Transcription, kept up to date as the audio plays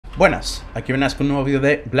Buenas, aquí Ayvenas con un nuevo vídeo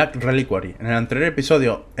de Black Reliquary. En el anterior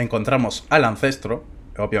episodio encontramos al ancestro,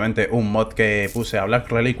 obviamente un mod que puse a Black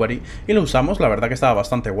Reliquary, y lo usamos. La verdad que estaba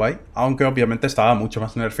bastante guay, aunque obviamente estaba mucho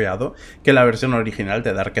más nerfeado que la versión original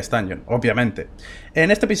de Darkest Dungeon, obviamente.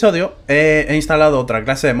 En este episodio he instalado otra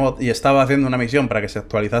clase de mod y estaba haciendo una misión para que se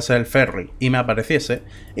actualizase el ferry y me apareciese,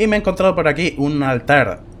 y me he encontrado por aquí un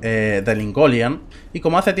altar del Yngolian, y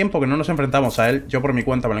como hace tiempo que no nos enfrentamos a él, yo por mi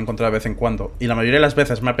cuenta me lo he encontrado de vez en cuando, y la mayoría de las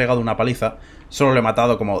veces me ha pegado una paliza. Solo lo he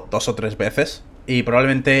matado como 2 o 3 veces, y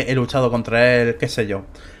probablemente he luchado contra él, qué sé yo,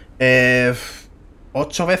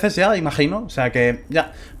 8 veces ya, imagino. O sea que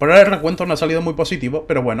ya, por ahora el recuento no ha salido muy positivo,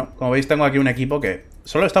 pero bueno, como veis tengo aquí un equipo que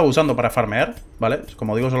solo estaba usando para farmear, ¿vale?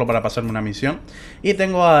 Como digo, solo para pasarme una misión. Y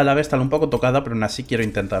tengo a la bestia un poco tocada, pero aún así quiero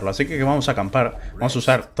intentarlo. Así que vamos a acampar, vamos a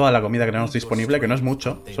usar toda la comida que tenemos disponible, que no es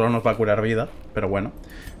mucho, solo nos va a curar vida, pero bueno.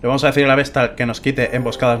 Le vamos a decir a la bestia que nos quite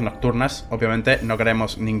emboscadas nocturnas. Obviamente no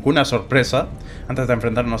queremos ninguna sorpresa antes de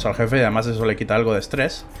enfrentarnos al jefe, y además eso le quita algo de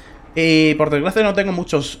estrés. Y por desgracia no tengo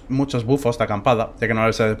muchos buffos de acampada, ya que no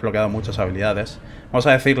les he desbloqueado muchas habilidades. Vamos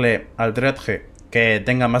a decirle al Dredge que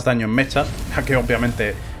tenga más daño en mecha, ya que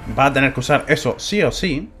obviamente va a tener que usar eso sí o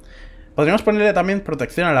sí. Podríamos ponerle también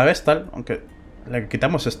protección a la Vestal, aunque le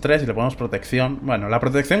quitamos estrés y le ponemos protección. Bueno, la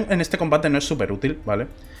protección en este combate no es súper útil, ¿vale?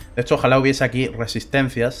 De hecho, ojalá hubiese aquí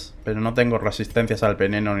resistencias, pero no tengo resistencias al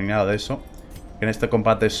veneno ni nada de eso, que en este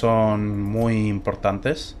combate son muy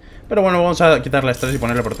importantes. Pero bueno, vamos a quitarle estrés y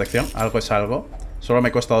ponerle protección. Algo es algo. Solo me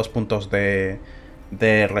cuesta 2 puntos de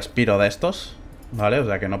respiro de estos, ¿vale? O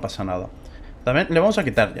sea que no pasa nada. También le vamos a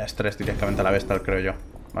quitar ya estrés directamente a la bestia, creo yo,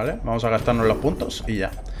 ¿vale? Vamos a gastarnos los puntos y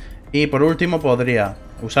ya. Y por último podría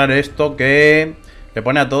usar esto que le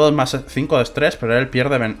pone a todos más 5 de estrés, pero él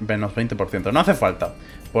pierde menos 20%. No hace falta,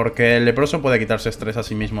 porque el leproso puede quitarse estrés a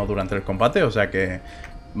sí mismo durante el combate, o sea que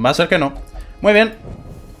va a ser que no. Muy bien.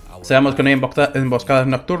 Sabemos que no hay emboscadas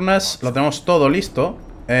nocturnas. Lo tenemos todo listo.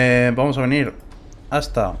 Vamos a venir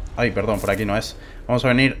hasta... Ay, perdón, por aquí no es. Vamos a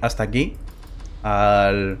venir hasta aquí,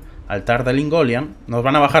 al altar del Yngolian. Nos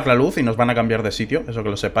van a bajar la luz y nos van a cambiar de sitio, eso que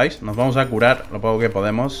lo sepáis. Nos vamos a curar lo poco que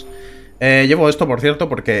podemos. Llevo esto, por cierto,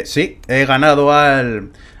 porque sí, he ganado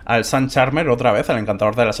al Sun Charmer otra vez, al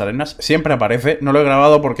encantador de las arenas. Siempre aparece. No lo he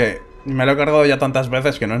grabado porque me lo he cargado ya tantas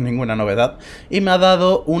veces que no es ninguna novedad. Y me ha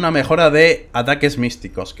dado una mejora de ataques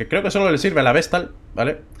místicos, que creo que solo le sirve a la Vestal,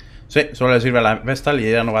 ¿vale? Sí, solo le sirve a la Vestal y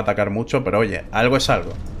ella no va a atacar mucho, pero oye, algo es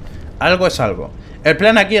algo. Algo es algo. El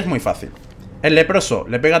plan aquí es muy fácil. El leproso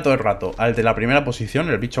le pega todo el rato al de la primera posición,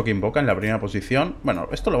 el bicho que invoca en la primera posición. Bueno,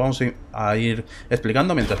 esto lo vamos a ir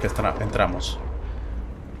explicando mientras que entramos.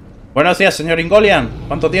 Buenos días, señor Yngolian.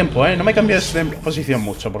 ¿Cuánto tiempo, No me cambies de posición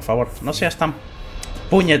mucho, por favor. No seas tan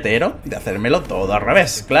puñetero de hacérmelo todo al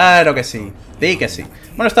revés. Claro que sí. Sí que sí.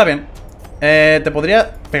 Bueno, está bien. Te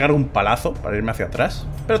podría pegar un palazo para irme hacia atrás,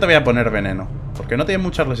 pero te voy a poner veneno, porque no tiene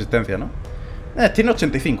mucha resistencia, ¿no? Tiene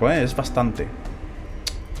 85, es bastante.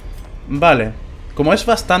 Vale. Como es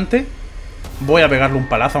bastante, voy a pegarle un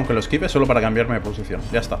palazo aunque lo esquive, solo para cambiarme de posición.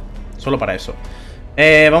 Ya está. Solo para eso.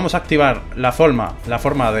 Vamos a activar la forma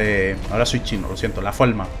de... Ahora soy chino, lo siento. La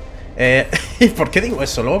forma. ¿Por qué digo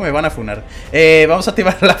eso? Luego me van a funar. Vamos a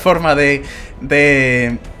activar la forma del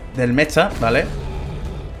mecha, ¿vale?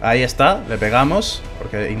 Ahí está, le pegamos,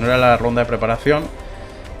 porque ignora la ronda de preparación.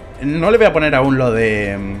 No le voy a poner aún lo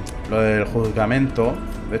del juzgamento.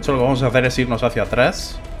 De hecho, lo que vamos a hacer es irnos hacia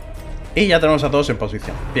atrás. Y ya tenemos a todos en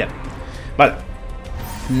posición. Bien. Vale.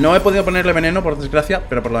 No he podido ponerle veneno, por desgracia,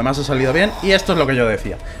 pero por lo demás ha salido bien. Y esto es lo que yo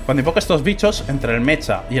decía. Cuando invoque estos bichos, entre el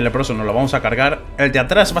mecha y el leproso nos lo vamos a cargar. El de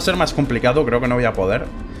atrás va a ser más complicado, creo que no voy a poder.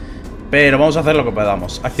 Pero vamos a hacer lo que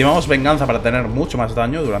podamos. Activamos venganza para tener mucho más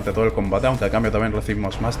daño durante todo el combate, aunque al cambio también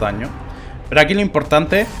recibimos más daño. Pero aquí lo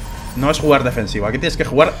importante no es jugar defensivo. Aquí tienes que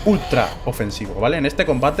jugar ultra ofensivo, ¿vale? En este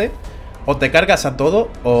combate o te cargas a todo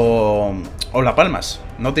o la palmas.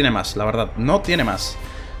 No tiene más, la verdad. No tiene más.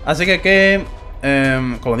 Así que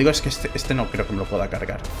como digo, es que este no creo que me lo pueda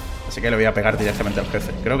cargar. Así que le voy a pegar directamente al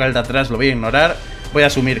jefe. Creo que el de atrás lo voy a ignorar. Voy a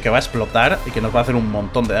asumir que va a explotar y que nos va a hacer un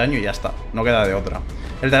montón de daño y ya está. No queda de otra.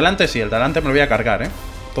 El de adelante sí, el de adelante me lo voy a cargar,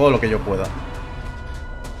 todo lo que yo pueda.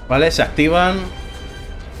 Vale, se activan.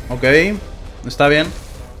 Ok, está bien.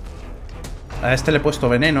 A este le he puesto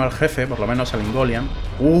veneno al jefe, por lo menos al Yngolian.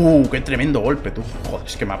 Qué tremendo golpe, tú. Joder,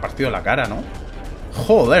 es que me ha partido la cara, ¿no?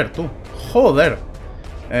 Joder, tú. Joder.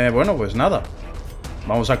 Bueno, pues nada.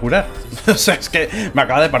 Vamos a curar. O sea, es que me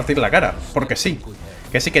acaba de partir la cara. Porque sí.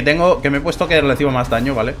 Que sí, que me he puesto que recibo más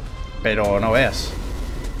daño, ¿vale? Pero no veas.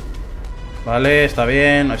 Vale, está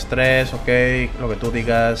bien, no estrés, ok, lo que tú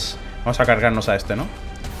digas. Vamos a cargarnos a este, ¿no?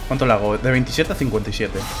 ¿Cuánto le hago? De 27 a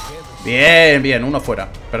 57. Bien, bien, uno fuera.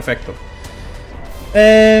 Perfecto.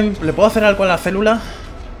 ¿Le puedo hacer algo a la célula?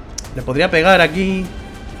 Le podría pegar aquí.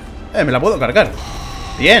 Me la puedo cargar.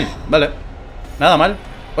 Bien, vale. Nada mal.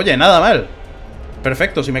 Oye, nada mal.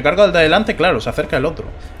 Perfecto, si me cargo al de adelante, claro, se acerca el otro.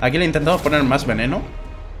 Aquí le intentamos poner más veneno.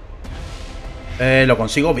 Lo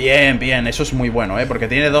consigo bien, bien, eso es muy bueno, porque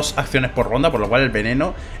tiene 2 acciones por ronda, por lo cual el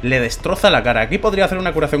veneno le destroza la cara. Aquí podría hacer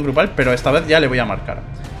una curación grupal, pero esta vez ya le voy a marcar,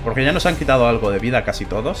 porque ya nos han quitado algo de vida casi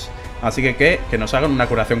todos. Así que nos hagan una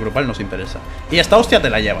curación grupal nos interesa. Y esta hostia te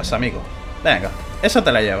la llevas, amigo. Venga, esa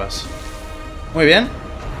te la llevas. Muy bien.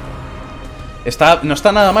 No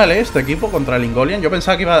está nada mal, este equipo contra el Yngolian. Yo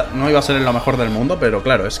pensaba que no iba a ser lo mejor del mundo, pero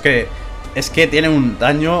claro, es que tiene un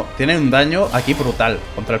daño aquí brutal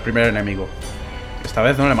contra el primer enemigo. Esta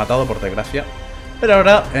vez no le he matado, por desgracia. Pero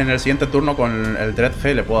ahora, en el siguiente turno, con el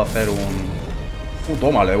Dreadge, le puedo hacer un...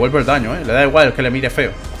 toma, le devuelvo el daño, Le da igual que le mire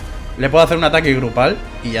feo. Le puedo hacer un ataque grupal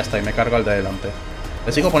y ya está, y me cargo al de adelante.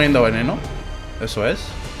 Le sigo poniendo veneno. Eso es.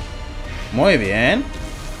 Muy bien.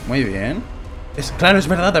 Muy bien. Claro, es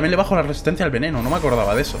verdad, también le bajo la resistencia al veneno. No me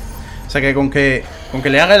acordaba de eso. O sea que con que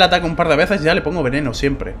le haga el ataque un par de veces ya le pongo veneno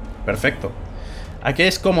siempre. Perfecto. Aquí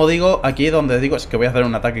es como digo, aquí donde digo es que voy a hacer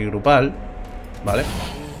un ataque grupal. Vale.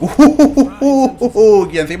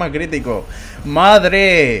 Y encima crítico.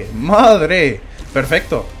 ¡Madre! ¡Madre!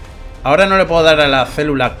 Perfecto. Ahora no le puedo dar a la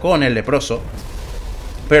célula con el leproso,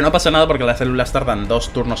 pero no pasa nada porque las células tardan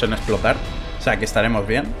 2 turnos en explotar. O sea que estaremos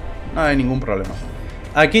bien. No hay ningún problema.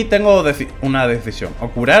 Aquí tengo una decisión. O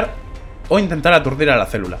curar o intentar aturdir a la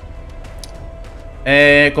célula.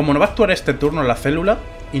 Como no va a actuar este turno la célula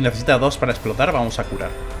y necesita 2 para explotar, vamos a curar.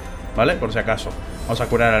 ¿Vale? Por si acaso. Vamos a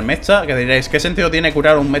curar al mecha. Que diréis, ¿qué sentido tiene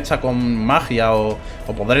curar un mecha con magia o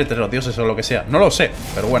poderes de los dioses o lo que sea? No lo sé,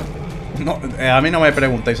 pero bueno. No, a mí no me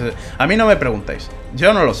preguntéis. A mí no me preguntéis.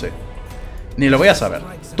 Yo no lo sé. Ni lo voy a saber.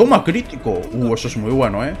 Toma crítico. Eso es muy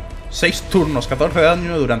bueno, 6 turnos, 14 de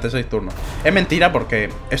daño durante 6 turnos. Es mentira porque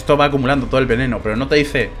esto va acumulando todo el veneno, pero no te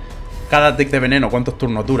dice cada tick de veneno cuántos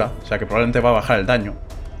turnos dura. O sea que probablemente va a bajar el daño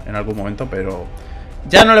en algún momento, pero...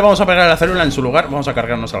 ya no le vamos a pegar a la célula en su lugar. Vamos a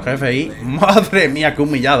cargarnos al jefe y... ¡madre mía, qué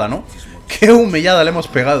humillada!, ¿no? ¡Qué humillada le hemos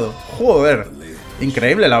pegado! ¡Joder!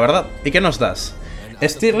 Increíble, la verdad. ¿Y qué nos das?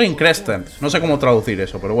 Stirling Crescent. No sé cómo traducir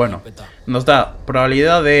eso, pero bueno. Nos da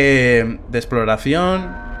probabilidad de exploración,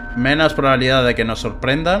 menos probabilidad de que nos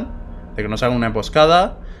sorprendan, de que nos hagan una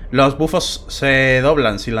emboscada. Los buffos se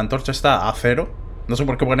doblan si la antorcha está a 0. No sé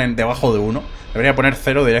por qué ponen debajo de 1. Debería poner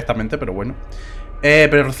 0 directamente, pero bueno.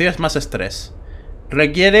 Pero recibes más estrés.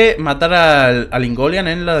 Requiere matar al Yngolian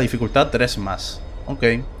en la dificultad 3 más. Ok.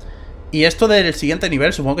 Y esto del siguiente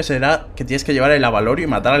nivel supongo que será que tienes que llevar el avalorio y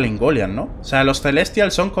matar al Yngolian, ¿no? O sea, los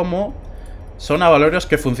Celestials son como... son avalorios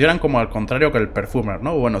que funcionan como al contrario que el Perfumer,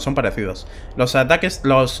 ¿no? Bueno, son parecidos. Los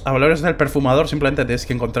avalorios del Perfumador simplemente tienes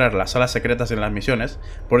que encontrar las salas secretas en las misiones.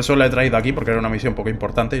 Por eso lo he traído aquí, porque era una misión poco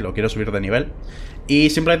importante y lo quiero subir de nivel. Y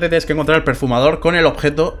simplemente tienes que encontrar el Perfumador con el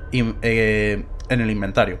objeto en el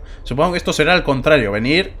inventario. Supongo que esto será al contrario,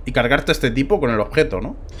 venir y cargarte este tipo con el objeto,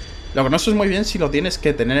 ¿no? Lo que no sé muy bien si lo tienes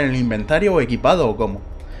que tener en el inventario o equipado o cómo.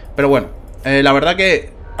 Pero bueno, la verdad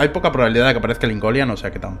que hay poca probabilidad de que aparezca el Yngolian, o sea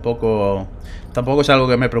que tampoco es algo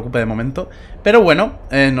que me preocupe de momento. Pero bueno,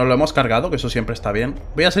 nos lo hemos cargado, que eso siempre está bien.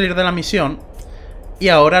 Voy a salir de la misión y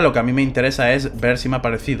ahora lo que a mí me interesa es ver si me ha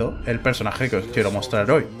aparecido el personaje que os quiero mostrar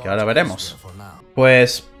hoy, que ahora veremos.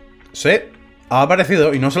 Pues sí, ha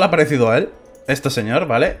aparecido, y no solo ha aparecido a él, este señor,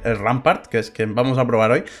 ¿vale? El Rampart, que es quien vamos a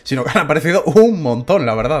probar hoy, sino que han aparecido un montón,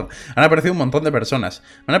 la verdad. Han aparecido un montón de personas.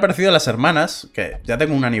 Me han aparecido las hermanas, que ya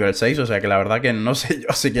tengo una nivel 6, o sea que la verdad que no sé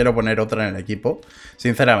yo si quiero poner otra en el equipo,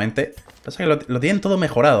 sinceramente. Pasa que lo tienen todo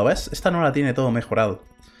mejorado, ¿ves? Esta no la tiene todo mejorado.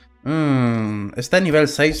 Está en nivel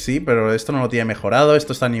 6, sí, pero esto no lo tiene mejorado.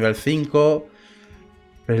 Esto está en nivel 5.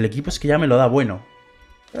 Pero el equipo es que ya me lo da bueno.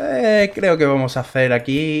 Creo que vamos a hacer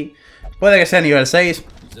aquí... puede que sea nivel 6...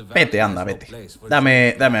 vete, anda, vete.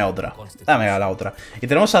 Dame otra. Dame a la otra. Y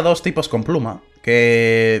tenemos a 2 tipos con pluma,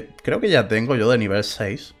 que creo que ya tengo yo de nivel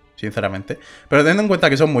 6, sinceramente. Pero teniendo en cuenta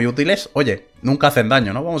que son muy útiles, oye, nunca hacen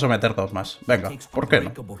daño, ¿no? Vamos a meter 2 más. Venga, ¿por qué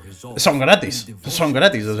no? Son gratis,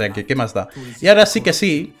 o sea, que ¿qué más da? Y ahora sí que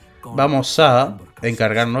sí, vamos a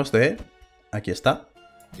encargarnos de... aquí está.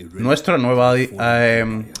 Nuestra nueva...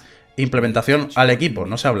 implementación al equipo,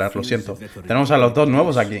 no sé hablar, lo siento. Tenemos a los 2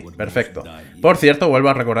 nuevos aquí, perfecto. Por cierto, vuelvo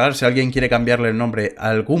a recordar, si alguien quiere cambiarle el nombre a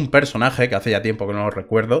algún personaje, que hace ya tiempo que no lo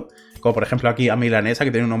recuerdo, como por ejemplo aquí a Milanesa, que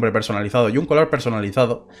tiene un nombre personalizado y un color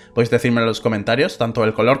personalizado, podéis decirme en los comentarios, tanto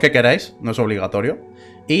el color que queráis, no es obligatorio,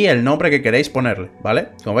 y el nombre que queréis ponerle, ¿vale?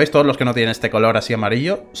 Como veis, todos los que no tienen este color así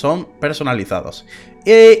amarillo son personalizados.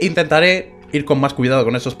 E intentaré ir con más cuidado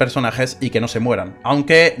con esos personajes y que no se mueran.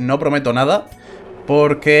 Aunque no prometo nada,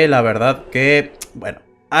 porque la verdad que, bueno,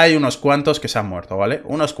 hay unos cuantos que se han muerto, ¿vale?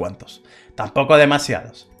 Unos cuantos. Tampoco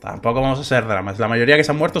demasiados. Tampoco vamos a hacer dramas. La mayoría que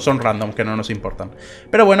se han muerto son random, que no nos importan.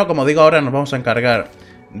 Pero bueno, como digo, ahora nos vamos a encargar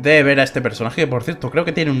de ver a este personaje, que por cierto, creo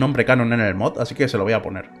que tiene un nombre canon en el mod, así que se lo voy a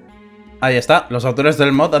poner. Ahí está, los autores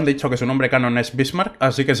del mod han dicho que su nombre canon es Bismarck,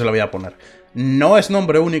 así que se lo voy a poner. No es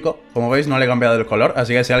nombre único, como veis no le he cambiado el color,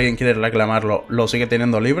 así que si alguien quiere reclamarlo, lo sigue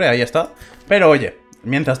teniendo libre, ahí está. Pero oye,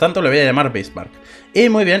 mientras tanto le voy a llamar Bismarck. Y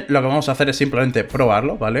muy bien, lo que vamos a hacer es simplemente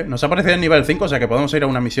probarlo, ¿vale? Nos ha aparecido en nivel 5, o sea que podemos ir a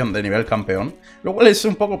una misión de nivel campeón, lo cual es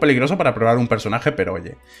un poco peligroso para probar un personaje, pero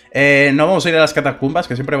oye. No vamos a ir a las catacumbas,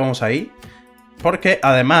 que siempre vamos ahí. Porque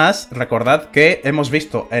además, recordad que hemos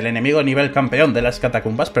visto el enemigo nivel campeón de las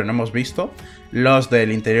catacumbas, pero no hemos visto los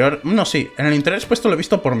del interior. No, sí, en el interior expuesto lo he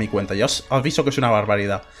visto por mi cuenta, ya os aviso que es una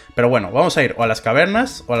barbaridad. Pero bueno, vamos a ir o a las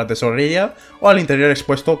cavernas, o a la tesorería, o al interior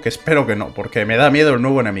expuesto, que espero que no, porque me da miedo el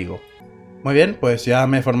nuevo enemigo. Muy bien, pues ya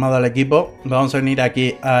me he formado al equipo. Vamos a venir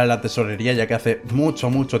aquí a la tesorería, ya que hace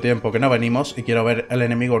mucho tiempo que no venimos y quiero ver el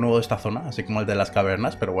enemigo nuevo de esta zona, así como el de las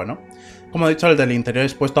cavernas, pero bueno. Como he dicho, el del interior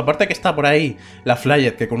expuesto, aparte que está por ahí la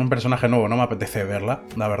Flayet, que con un personaje nuevo no me apetece verla,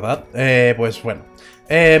 la verdad. Pues bueno,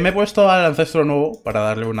 me he puesto al ancestro nuevo para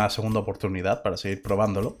darle una segunda oportunidad, para seguir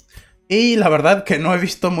probándolo. Y la verdad que no he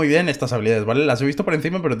visto muy bien estas habilidades, ¿vale? Las he visto por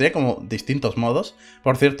encima, pero tiene como distintos modos.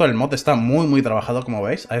 Por cierto, el mod está muy trabajado, como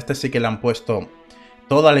veis. A este sí que le han puesto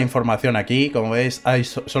toda la información aquí. Como veis,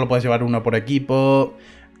 solo puedes llevar uno por equipo.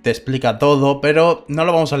 Te explica todo, pero no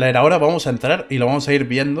lo vamos a leer ahora. Vamos a entrar y lo vamos a ir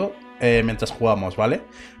viendo mientras jugamos, ¿vale?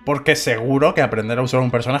 Porque seguro que aprender a usar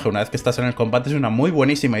un personaje una vez que estás en el combate es una muy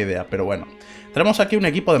buenísima idea. Pero bueno, tenemos aquí un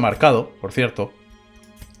equipo de marcado, por cierto.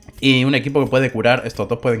 Y un equipo que puede curar, estos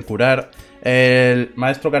dos pueden curar. El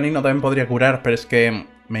maestro canino también podría curar, pero es que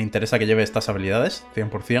me interesa que lleve estas habilidades,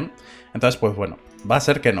 100%. Entonces, pues bueno, va a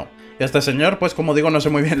ser que no. Y este señor, pues como digo, no sé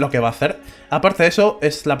muy bien lo que va a hacer. Aparte de eso,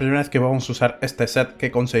 es la primera vez que vamos a usar este set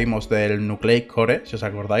que conseguimos del nucleic core, si os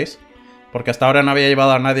acordáis. Porque hasta ahora no había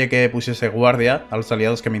llevado a nadie que pusiese guardia a los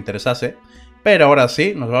aliados que me interesase. Pero ahora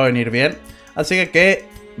sí, nos va a venir bien. Así que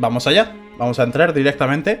vamos allá. Vamos a entrar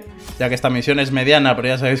directamente, ya que esta misión es mediana, pero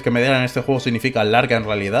ya sabéis que mediana en este juego significa larga en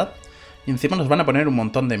realidad. Y encima nos van a poner un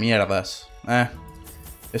montón de mierdas.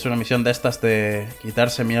 Es una misión de estas de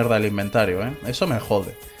quitarse mierda del inventario, Eso me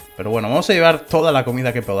jode. Pero bueno, vamos a llevar toda la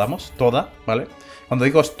comida que podamos, toda, ¿vale? Cuando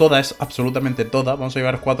digo toda, es absolutamente toda. Vamos a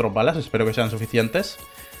llevar 4 balas, espero que sean suficientes.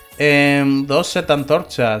 2 set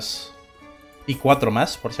antorchas y 4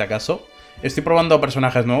 más, por si acaso. Estoy probando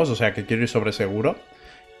personajes nuevos, o sea que quiero ir sobre seguro.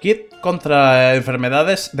 Kit contra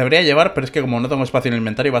enfermedades debería llevar, pero es que como no tengo espacio en el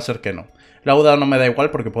inventario va a ser que no. Lauda no me da igual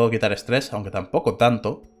porque puedo quitar estrés, aunque tampoco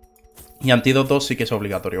tanto. Y antídotos sí que es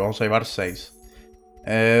obligatorio, vamos a llevar 6.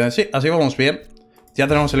 Sí, así vamos bien. Ya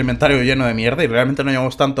tenemos el inventario lleno de mierda y realmente no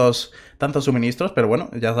llevamos tantos suministros, pero bueno,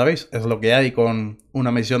 ya sabéis, es lo que hay con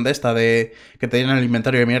una misión de esta de que te llenan el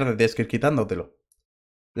inventario de mierda y tienes que ir quitándotelo.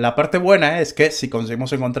 La parte buena es que si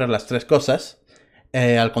conseguimos encontrar las 3 cosas...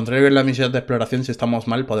 al contrario de la misión de exploración, si estamos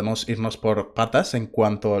mal podemos irnos por patas. En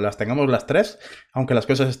cuanto las tengamos las 3, aunque las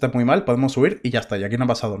cosas estén muy mal, podemos subir y ya está, y aquí no ha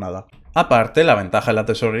pasado nada. Aparte, la ventaja de la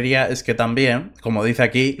tesorería es que también, como dice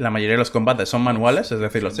aquí, la mayoría de los combates son manuales, es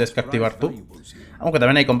decir, los tienes que activar tú. Aunque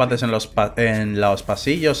también hay combates en los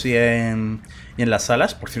pasillos y en las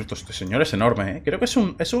salas. Por cierto, este señor es enorme, Creo que es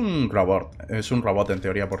un robot, en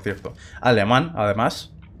teoría, por cierto. Alemán,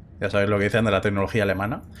 además. Ya sabéis lo que dicen de la tecnología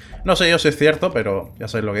alemana. No sé yo si es cierto, pero ya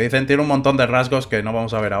sabéis lo que dicen. Tiene un montón de rasgos que no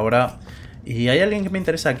vamos a ver ahora. ¿Y hay alguien que me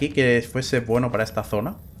interesa aquí que fuese bueno para esta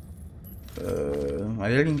zona?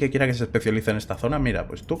 ¿Hay alguien que quiera que se especialice en esta zona? Mira,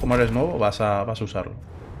 pues tú como eres nuevo vas a usarlo.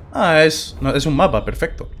 Ah, es un mapa,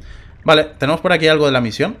 perfecto. Vale, ¿tenemos por aquí algo de la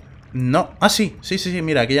misión? No. Ah, sí,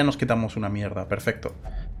 mira, aquí ya nos quitamos una mierda, perfecto.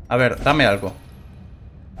 A ver, dame algo.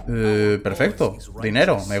 Perfecto,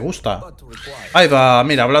 dinero, me gusta. Ahí va,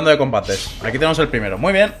 mira, hablando de combates. Aquí tenemos el primero,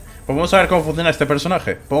 muy bien. Pues vamos a ver cómo funciona este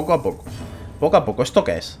personaje, poco a poco. Poco a poco, ¿esto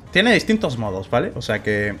qué es? Tiene distintos modos, ¿vale? O sea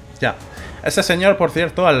que, ya. A este señor, por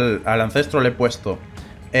cierto, al ancestro le he puesto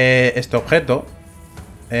este objeto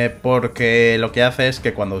porque lo que hace es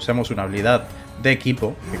que cuando usemos una habilidad de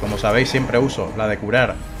equipo, que como sabéis siempre uso la de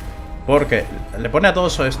curar, porque le pone a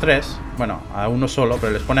todos estrés, bueno, a uno solo,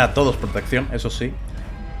 pero les pone a todos protección, eso sí.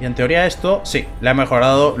 Y en teoría esto, sí, le ha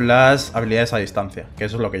mejorado las habilidades a distancia, que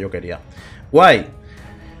eso es lo que yo quería. Guay.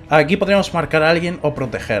 Aquí podríamos marcar a alguien o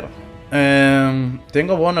proteger.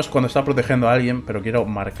 Tengo bonos cuando está protegiendo a alguien, pero quiero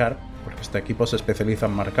marcar, porque este equipo se especializa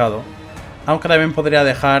en marcado. Aunque también podría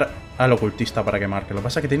dejar al ocultista para que marque. Lo que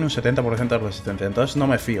pasa es que tiene un 70% de resistencia, entonces no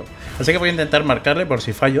me fío. Así que voy a intentar marcarle por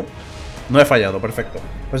si fallo. No he fallado, perfecto.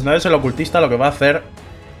 Pues entonces el ocultista lo que va a hacer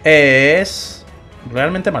es...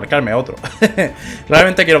 realmente marcarme a otro.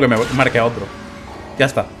 Realmente quiero que me marque a otro. Ya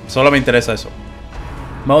está, solo me interesa eso.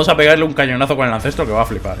 Vamos a pegarle un cañonazo con el ancestro que va a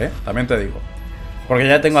flipar, también te digo. Porque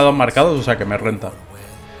ya tengo a 2 marcados, o sea que me renta.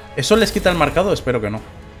 ¿Eso les quita el marcado? Espero que no.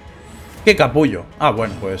 ¡Qué capullo! Ah,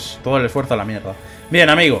 bueno, pues todo el esfuerzo a la mierda. Bien,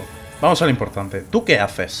 amigo, vamos a lo importante. ¿Tú qué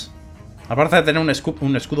haces? Aparte de tener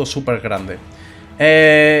un escudo súper grande.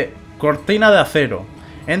 Cortina de acero.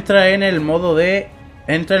 Entra en el modo de...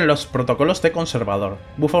 entra en los protocolos de conservador.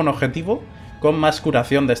 Bufa un objetivo con más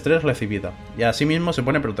curación de estrés recibida. Y asimismo se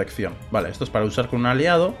pone protección. Vale, esto es para usar con un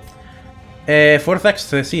aliado. Fuerza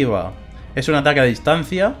excesiva. Es un ataque a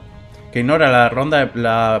distancia que ignora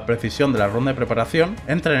la precisión de la ronda de preparación.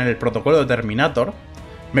 Entra en el protocolo de Terminator.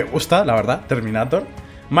 Me gusta, la verdad, Terminator.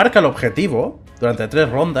 Marca el objetivo durante 3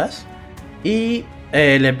 rondas. Y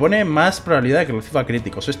le pone más probabilidad de que reciba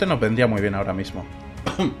críticos. Este nos vendría muy bien ahora mismo.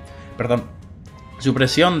 Perdón.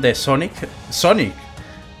 Supresión de Sonic.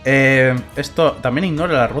 Esto también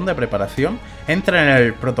ignora la ronda de preparación. Entra en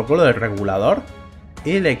el protocolo del regulador.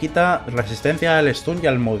 Y le quita resistencia al stun y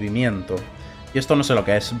al movimiento. Y esto no sé lo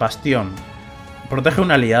que es. Bastión. Protege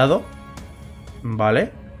un aliado.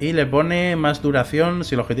 Vale. Y le pone más duración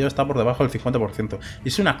si el objetivo está por debajo del 50%. Y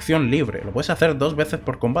es una acción libre. Lo puedes hacer 2 veces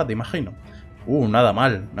por combate, imagino. Nada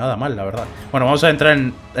mal, la verdad. Bueno, vamos a entrar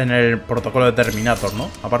en el protocolo de Terminator, ¿no?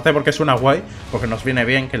 Aparte porque es una guay, porque nos viene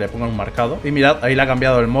bien que le pongan un marcado. Y mirad, ahí le ha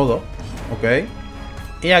cambiado el modo. Ok.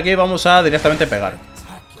 Y aquí vamos a directamente pegar.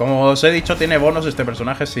 Como os he dicho, tiene bonos este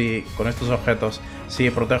personaje si con estos objetos si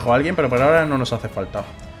protejo a alguien, pero por ahora no nos hace falta.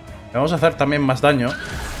 Le vamos a hacer también más daño.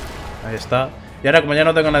 Ahí está. Y ahora como ya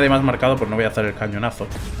no tengo a nadie más marcado, pues no voy a hacer el cañonazo.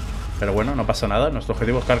 Pero bueno, no pasa nada. Nuestro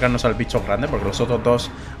objetivo es cargarnos al bicho grande, porque los otros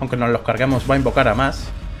dos, aunque nos los carguemos, va a invocar a más.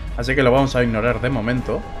 Así que lo vamos a ignorar de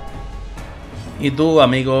momento. Y tú,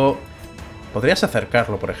 amigo, podrías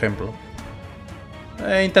acercarlo, por ejemplo.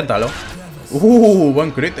 Inténtalo. Buen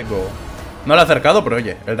crítico. No lo ha acercado, pero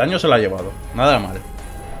oye, el daño se lo ha llevado. Nada mal.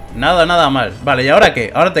 Nada mal. Vale, ¿y ahora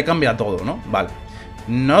qué? Ahora te cambia todo, ¿no? Vale.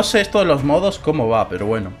 No sé esto de los modos cómo va, pero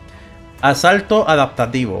bueno. Asalto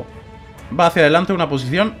adaptativo. Va hacia adelante una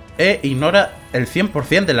posición e ignora el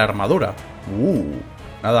 100% de la armadura.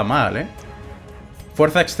 Nada mal,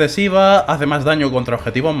 Fuerza excesiva, hace más daño contra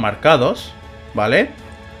objetivos marcados. ¿Vale?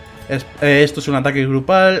 Esto es un ataque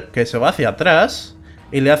grupal que se va hacia atrás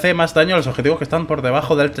y le hace más daño a los objetivos que están por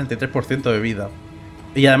debajo del 33% de vida.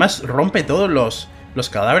 Y además rompe todos los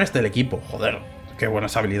cadáveres del equipo. Joder, qué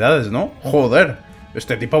buenas habilidades, ¿no? Joder,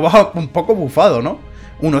 este tipo va un poco bufado, ¿no?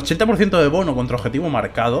 Un 80% de bono contra objetivo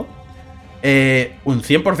marcado. Un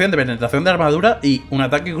 100% de penetración de armadura y un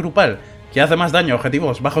ataque grupal que hace más daño a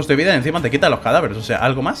objetivos bajos de vida y encima te quita los cadáveres, o sea,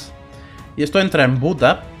 algo más. Y esto entra en boot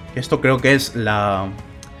up, que esto creo que es la...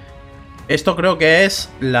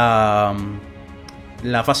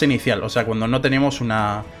 la fase inicial, o sea, cuando no tenemos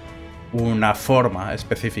una forma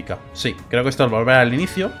específica. Sí, creo que esto es volver al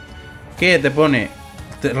inicio, que te pone...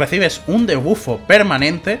 recibes un debufo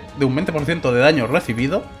permanente de un 20% de daño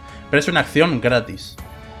recibido, pero es una acción gratis.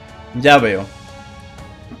 Ya veo.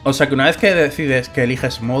 O sea que una vez que decides que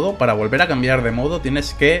eliges modo, para volver a cambiar de modo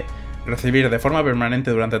tienes que recibir de forma permanente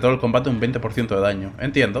durante todo el combate un 20% de daño.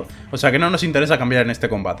 Entiendo. O sea que no nos interesa cambiar en este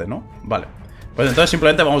combate, ¿no? Vale. Pues entonces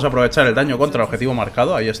simplemente vamos a aprovechar el daño contra el objetivo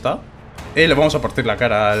marcado, ahí está. Y le vamos a partir la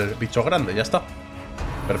cara al bicho grande, ya está.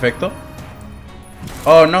 Perfecto.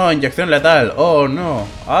 Oh no, inyección letal. Oh no.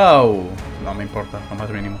 Au. No me importa, lo más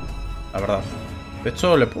mínimo. La verdad. De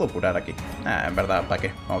hecho, le puedo curar aquí. En verdad, ¿para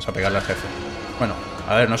qué? Vamos a pegarle al jefe. Bueno,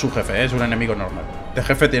 a ver, no es un jefe, es un enemigo normal. De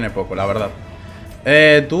jefe tiene poco, la verdad.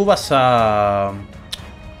 Tú vas a...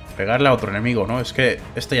 pegarle a otro enemigo, ¿no? Es que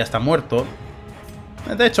este ya está muerto.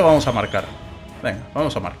 De hecho, vamos a marcar. Venga,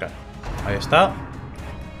 vamos a marcar. Ahí está.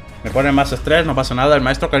 Me pone más estrés, no pasa nada. El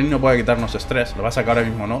maestro canino puede quitarnos estrés. Lo va a sacar ahora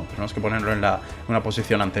mismo, ¿no? Tenemos que ponerlo en una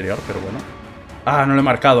posición anterior, pero bueno. Ah, no lo he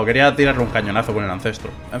marcado. Quería tirarle un cañonazo con el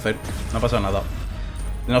ancestro. En fin, no pasa nada.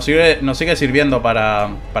 Nos sigue sirviendo para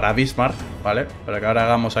Bismarck, ¿vale? Para que ahora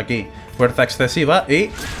hagamos aquí fuerza excesiva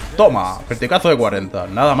y... ¡toma! Criticazo de 40.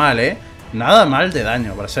 Nada mal, ¿eh? Nada mal de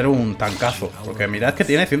daño para ser un tancazo. Porque mirad que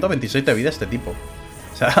tiene 126 de vida este tipo.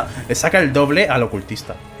 O sea, le saca el doble al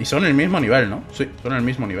ocultista. Y son el mismo nivel, ¿no? Sí, son el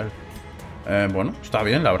mismo nivel. Bueno, está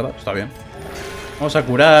bien, la verdad, está bien. Vamos a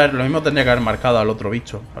curar. Lo mismo tendría que haber marcado al otro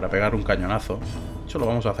bicho para pegar un cañonazo. Eso lo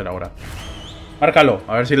vamos a hacer ahora. Márcalo,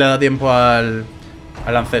 a ver si le da tiempo al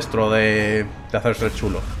ancestro de hacerse el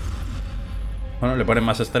chulo. Bueno, le ponen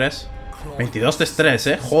más estrés. 22 de estrés,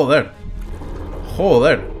 joder.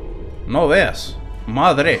 Joder. No veas.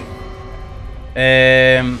 Madre.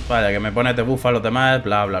 Vale, que me pones de buff a los demás.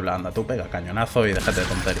 Bla, bla, bla. Anda, tú pega cañonazo y déjate de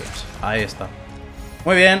tonterías. Ahí está.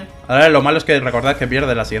 Muy bien. Ahora lo malo es que recordad que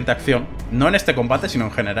pierde la siguiente acción. No en este combate, sino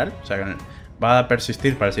en general. O sea que va a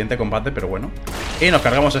persistir para el siguiente combate, pero bueno. Y nos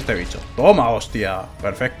cargamos a este bicho. Toma, hostia.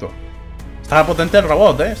 Perfecto. Está potente el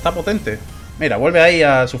robot, Está potente. Mira, vuelve ahí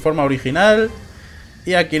a su forma original.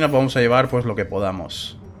 Y aquí nos vamos a llevar pues lo que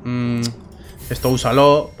podamos. Esto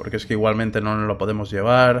úsalo, porque es que igualmente no nos lo podemos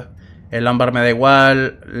llevar. El ámbar me da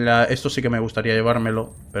igual. Esto sí que me gustaría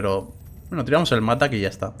llevármelo. Pero, bueno, tiramos el matak y ya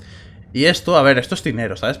está. Y esto, a ver, esto es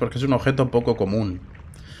dinero, ¿sabes? Porque es un objeto poco común.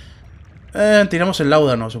 Tiramos el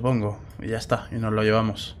láudano, supongo. Y ya está, y nos lo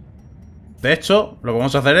llevamos. De hecho, lo que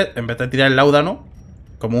vamos a hacer es, en vez de tirar el láudano,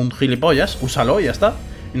 como un gilipollas, úsalo y ya está.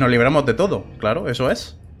 Y nos libramos de todo, claro, eso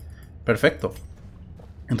es. Perfecto.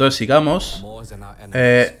 Entonces sigamos.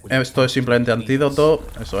 Esto es simplemente antídoto.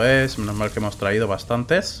 Eso es, menos mal que hemos traído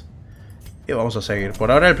bastantes. Y vamos a seguir.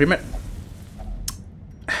 Por ahora el primer...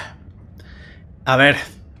 A ver,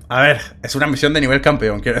 es una misión de nivel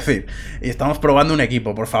campeón, quiero decir. Y estamos probando un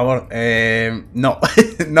equipo, por favor. No,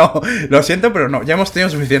 no, lo siento, pero no. Ya hemos tenido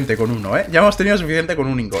suficiente con uno, Ya hemos tenido suficiente con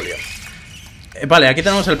un Yngolian. Vale, aquí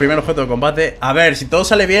tenemos el primer objeto de combate. A ver, si todo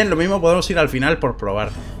sale bien, lo mismo podemos ir al final por probar.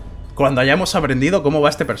 Cuando hayamos aprendido cómo va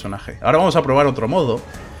este personaje. Ahora vamos a probar otro modo.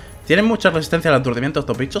 ¿Tienen mucha resistencia al aturdimiento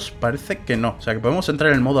estos bichos? Parece que no. O sea, que podemos entrar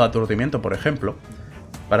en el modo de aturdimiento, por ejemplo,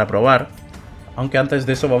 para probar. Aunque antes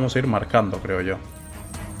de eso vamos a ir marcando, creo yo.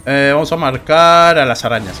 Vamos a marcar a las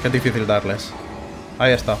arañas, que es difícil darles.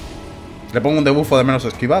 Ahí está. Le pongo un debuffo de menos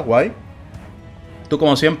esquiva, guay. Tú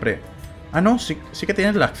como siempre. Ah, no, sí que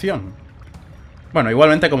tienes la acción. Bueno,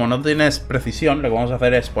 igualmente como no tienes precisión, lo que vamos a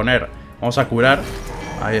hacer es poner... Vamos a curar.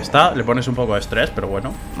 Ahí está, le pones un poco de estrés, pero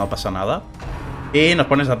bueno, no pasa nada. Y nos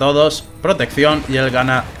pones a todos protección y él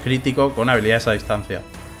gana crítico con habilidades a distancia.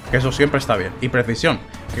 Que eso siempre está bien. Y precisión.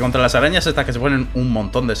 Que contra las arañas estas que se ponen un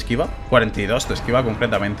montón de esquiva, 42 de esquiva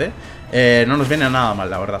concretamente, no nos viene nada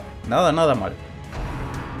mal, la verdad. Nada mal.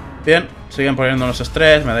 Bien, siguen poniéndonos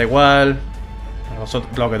estrés, me da igual.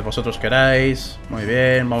 Lo que vosotros queráis. Muy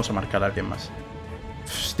bien, vamos a marcar a alguien más.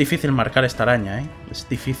 Es difícil marcar esta araña, Es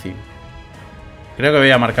difícil. Creo que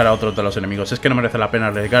voy a marcar a otro de los enemigos. Es que no merece la pena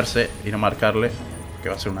arriesgarse y no marcarle, que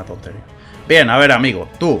va a ser una tontería. Bien, a ver, amigo,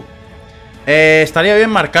 tú. Estaría bien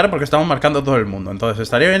marcar porque estamos marcando todo el mundo. Entonces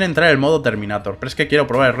estaría bien entrar en el modo Terminator. Pero es que quiero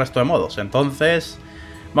probar el resto de modos. Entonces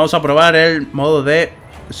vamos a probar el modo de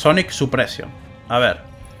Sonic Suppression. A ver,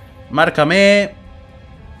 márcame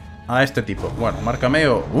a este tipo. Bueno, márcame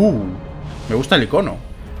o... me gusta el icono.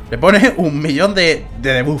 Le pone 1.000.000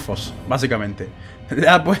 de debuffos, básicamente. Le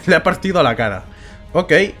ha partido la cara.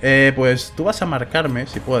 Ok, pues tú vas a marcarme,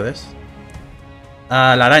 si puedes,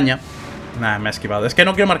 a la araña. Nah, me ha esquivado. Es que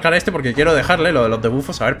no quiero marcar a este porque quiero dejarle lo de los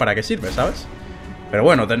debuffos a ver para qué sirve, ¿sabes? Pero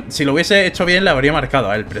bueno, si lo hubiese hecho bien le habría marcado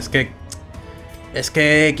a él. Pero es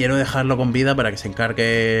que quiero dejarlo con vida para que se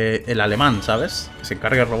encargue el alemán, ¿sabes? Que se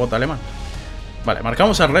encargue el robot alemán. Vale,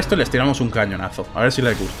 marcamos al resto y les tiramos un cañonazo. A ver si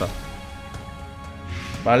les gusta.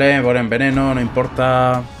 Vale, ponen veneno, no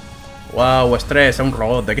importa. Wow, estrés a un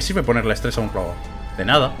robot. ¿De qué sirve ponerle estrés a un robot? De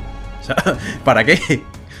nada. O sea, ¿para qué?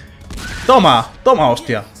 Toma, toma,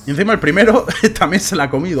 hostia. Y encima el primero también se la ha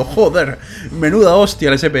comido. Joder, menuda hostia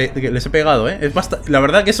les he pegado, Es la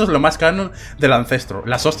verdad que eso es lo más canon del ancestro.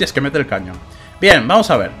 Las hostias que mete el cañón. Bien, vamos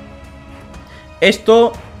a ver.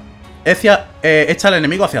 Esto echa al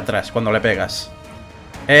enemigo hacia atrás cuando le pegas.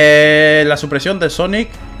 La supresión de Sonic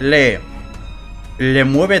le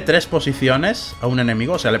mueve 3 posiciones a un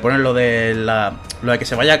enemigo. O sea, le pone lo de que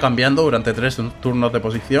se vaya cambiando durante 3 turnos de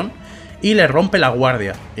posición. Y le rompe la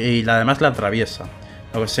guardia. Y además la atraviesa.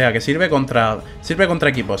 O sea, que sirve contra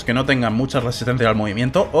equipos que no tengan mucha resistencia al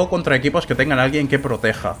movimiento. O contra equipos que tengan a alguien que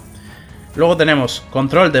proteja. Luego tenemos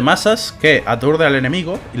control de masas, que aturde al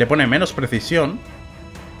enemigo y le pone menos precisión.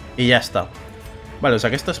 Y ya está. Vale, o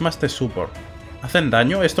sea que esto es más de support. ¿Hacen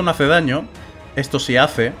daño? Esto no hace daño. Esto sí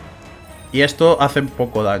hace. Y esto hace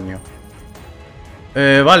poco daño.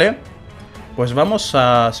 Vale. Pues vamos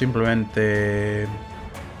a simplemente...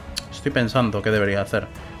 Estoy pensando qué debería hacer.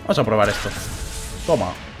 Vamos a probar esto. Toma.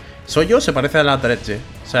 Soyo se parece a la Dredge.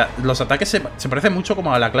 O sea, los ataques se parecen mucho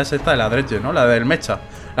como a la clase esta de la Dredge, ¿no? La del mecha.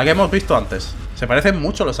 La que hemos visto antes. Se parecen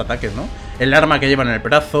mucho los ataques, ¿no? El arma que lleva en el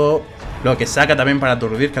brazo. Lo que saca también para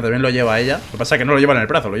aturdir, que también lo lleva ella. Lo que pasa es que no lo lleva en el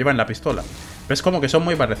brazo, lo lleva en la pistola. Pero es como que son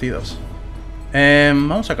muy parecidos.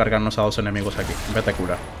 Vamos a cargarnos a 2 enemigos aquí, en vez de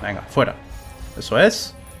curar. Venga, fuera. Eso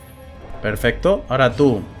es. Perfecto. Ahora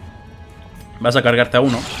tú vas a cargarte a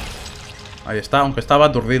uno. Ahí está, aunque estaba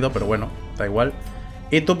aturdido, pero bueno, da igual.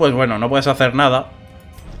 Y tú, pues bueno, no puedes hacer nada.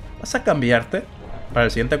 Vas a cambiarte para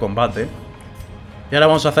el siguiente combate. Y ahora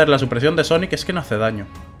vamos a hacer la supresión de Sonic. Es que no hace daño.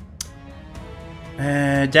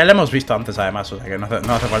 Ya la hemos visto antes, además. O sea que no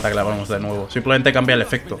hace falta que la hagamos de nuevo. Simplemente cambia el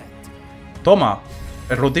efecto. Toma.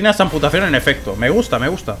 Rutinas de amputación en efecto. Me gusta, me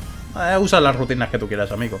gusta. Usa las rutinas que tú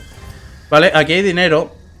quieras, amigo. Vale, aquí hay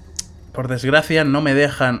dinero. Por desgracia no me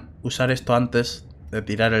dejan usar esto antes de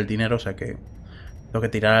tirar el dinero. O sea que tengo que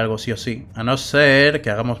tirar algo sí o sí. A no ser que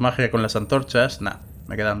hagamos magia con las antorchas. Nah,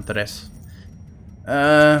 me quedan 3.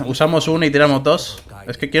 Usamos una y tiramos 2.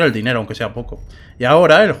 Es que quiero el dinero, aunque sea poco. Y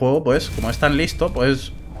ahora el juego, pues, como es tan listo,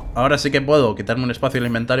 pues ahora sí que puedo quitarme un espacio en el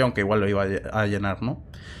inventario, aunque igual lo iba a llenar, ¿no?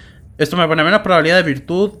 Esto me pone menos probabilidad de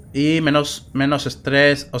virtud y menos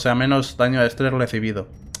estrés, o sea, menos daño de estrés recibido.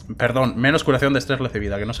 Perdón, menos curación de estrés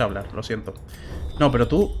recibida, que no sé hablar, lo siento. No, pero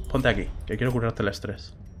tú, ponte aquí, que quiero curarte el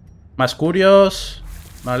estrés. Más curios.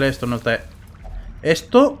 Vale, esto no está...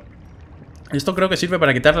 Esto creo que sirve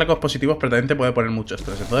para quitar lacos positivos, pero también te puede poner mucho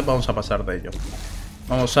estrés. Entonces vamos a pasar de ello.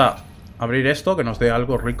 Vamos a abrir esto, que nos dé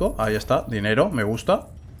algo rico. Ahí está, dinero, me gusta.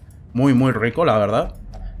 Muy, muy rico, la verdad.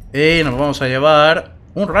 Y nos vamos a llevar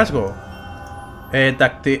un rasgo.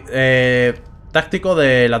 Táctico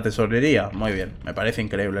de la tesorería. Muy bien, me parece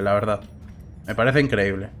increíble, la verdad. Me parece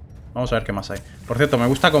increíble. Vamos a ver qué más hay. Por cierto, me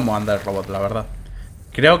gusta cómo anda el robot, la verdad.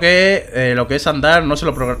 Creo que lo que es andar no se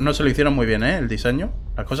lo hicieron muy bien, el diseño.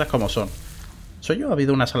 Las cosas como son. ¿Soy yo? ¿Ha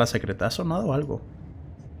habido una sala secreta? ¿Ha sonado algo?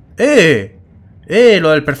 Lo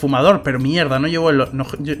del perfumador. Pero mierda, no llevo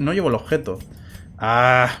el objeto.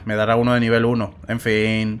 Ah, me dará uno de nivel 1. En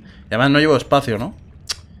fin. Y además no llevo espacio, ¿no?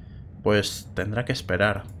 Pues tendrá que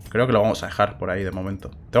esperar. Creo que lo vamos a dejar por ahí de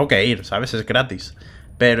momento. Tengo que ir, ¿sabes? Es gratis.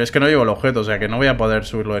 Pero es que no llevo el objeto, o sea que no voy a poder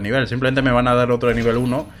subirlo de nivel. Simplemente me van a dar otro de nivel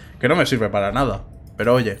 1 que no me sirve para nada.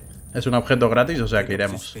 Pero oye, es un objeto gratis, o sea que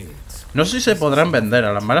iremos. No sé si se podrán vender,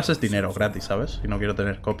 a las malas es dinero gratis, ¿sabes? Si no quiero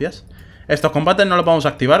tener copias. Estos combates no los vamos a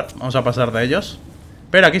activar, vamos a pasar de ellos.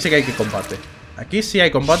 Pero aquí sí que hay combate. Aquí sí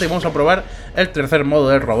hay combate y vamos a probar el tercer modo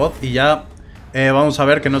del robot. Y ya vamos a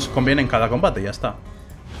ver qué nos conviene en cada combate, ya está.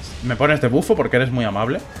 Me pones de bufo porque eres muy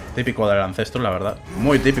amable. Típico del ancestro, la verdad.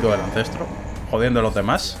 Muy típico del ancestro, jodiendo a los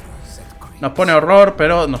demás. Nos pone horror,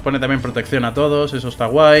 pero nos pone también protección a todos, eso está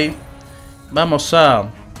guay. Vamos a...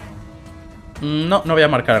 No voy a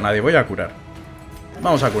marcar a nadie, voy a curar.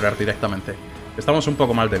 Vamos a curar directamente. Estamos un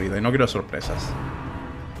poco mal de vida y no quiero sorpresas.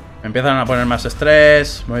 Me empiezan a poner más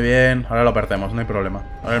estrés. Muy bien, ahora lo perdemos, no hay problema.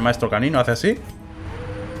 Ahora el maestro canino hace así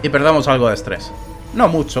y perdamos algo de estrés. No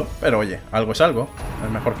mucho, pero oye, algo es algo.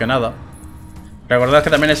 Es mejor que nada. Recordad que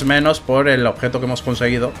también es menos por el objeto que hemos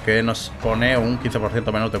conseguido, que nos pone un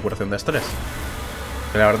 15% menos de curación de estrés.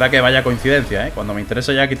 Que la verdad que vaya coincidencia, ¿eh? Cuando me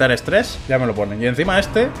interesa ya quitar estrés, ya me lo ponen. Y encima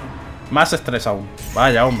más estrés aún.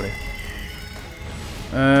 Vaya, hombre.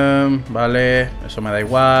 Vale, eso me da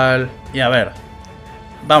igual. Y a ver.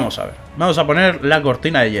 Vamos a ver. Vamos a poner la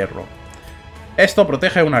cortina de hierro. Esto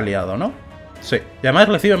protege a un aliado, ¿no? Sí. Y además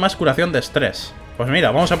recibe más curación de estrés. Pues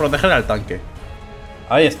mira, vamos a proteger al tanque.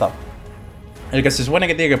 Ahí está. El que se supone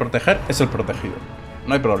que tiene que proteger es el protegido.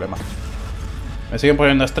 No hay problema. Me siguen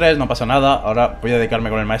poniendo estrés, no pasa nada. Ahora voy a dedicarme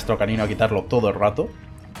con el maestro canino a quitarlo todo el rato.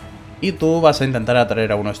 Y tú vas a intentar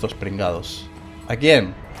atraer a uno de estos pringados. ¿A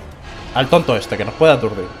quién? Al tonto este, que nos puede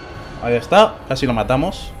aturdir. Ahí está, casi lo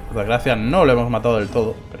matamos. Por desgracia no lo hemos matado del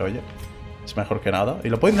todo. Pero oye, es mejor que nada. Y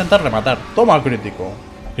lo puedo intentar rematar. Toma, crítico.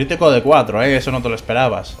 Crítico de 4, eso no te lo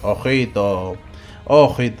esperabas. Ojito.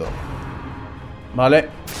 Ojito. Vale.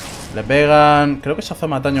 Le pegan... Creo que se hace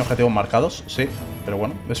más daño a objetivos marcados. Sí, pero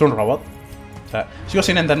bueno, es un robot. O sea, sigo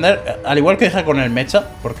sin entender, al igual que dije con el mecha,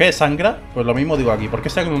 ¿por qué sangra? Pues lo mismo digo aquí, ¿por qué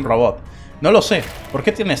sangra un robot? No lo sé, ¿por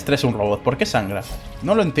qué tiene estrés un robot? ¿Por qué sangra?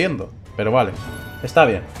 No lo entiendo, pero vale, está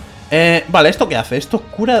bien. Vale, ¿esto qué hace? Esto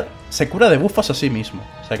se cura de buffos a sí mismo.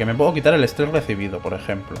 O sea que me puedo quitar el estrés recibido, por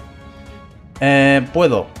ejemplo.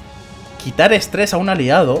 Puedo quitar estrés a un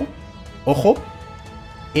aliado. Ojo.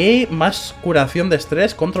 Y más curación de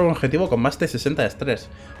estrés contra un objetivo con más de 60 de estrés.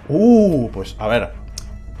 Pues a ver.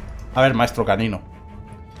 A ver, maestro canino.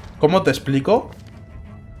 ¿Cómo te explico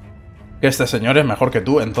que este señor es mejor que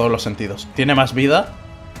tú en todos los sentidos? Tiene más vida.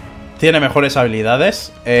 Tiene mejores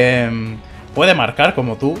habilidades. Puede marcar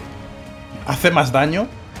como tú. Hace más daño.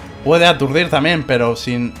 Puede aturdir también, pero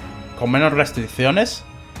con menos restricciones.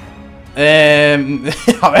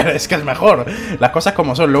 A ver, es que es mejor. Las cosas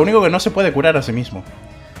como son. Lo único que no se puede curar a sí mismo.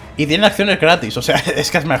 Y tiene acciones gratis, o sea,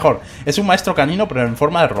 es que es mejor. Es un maestro canino, pero en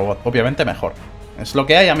forma de robot. Obviamente mejor. Es lo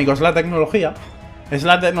que hay, amigos, la tecnología. Es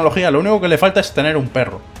la tecnología, lo único que le falta es tener un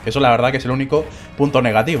perro. Eso la verdad que es el único punto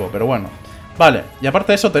negativo, pero bueno. Vale, y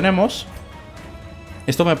aparte de eso tenemos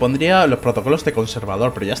Esto me pondría los protocolos de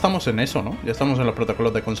conservador, pero ya estamos en eso, ¿no? Ya estamos en los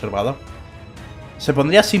protocolos de conservador. Se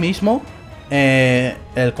pondría a sí mismo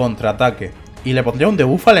el contraataque. Y le pondría un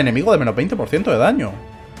debuff al enemigo de menos 20% de daño.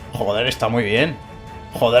 Joder, está muy bien.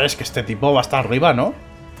 Joder, es que este tipo va hasta arriba, ¿no?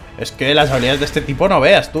 Es que las habilidades de este tipo no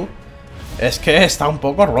veas tú. Es que está un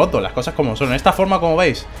poco roto, las cosas como son. En esta forma, como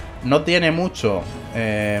veis, no tiene mucho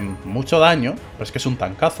daño, pero es que es un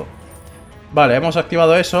tancazo. Vale, hemos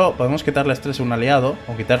activado eso. Podemos quitarle estrés a un aliado,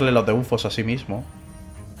 o quitarle los debuffos a sí mismo.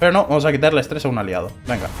 Pero no, vamos a quitarle estrés a un aliado.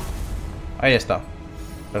 Venga, ahí está.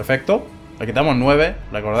 Perfecto. Le quitamos 9.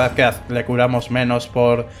 Recordad que le curamos menos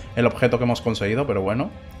por el objeto que hemos conseguido, pero bueno.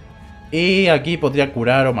 Y aquí podría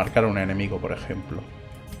curar o marcar a un enemigo, por ejemplo.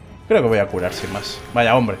 Creo que voy a curar sin más.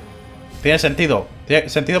 Vaya, hombre. Tiene sentido. Tiene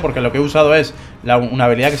sentido porque lo que he usado es una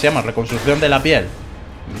habilidad que se llama reconstrucción de la piel.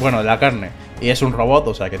 Bueno, de la carne. Y es un robot,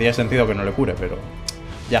 o sea que tiene sentido que no le cure, pero...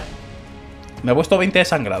 Ya. Me he puesto 20 de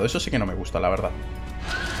sangrado. Eso sí que no me gusta, la verdad.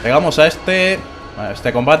 Pegamos a este... Bueno,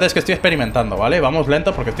 este combate es que estoy experimentando, ¿vale? Vamos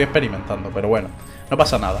lento porque estoy experimentando, pero bueno. No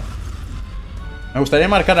pasa nada. Me gustaría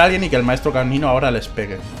marcar a alguien y que el maestro canino ahora les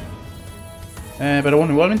pegue. Pero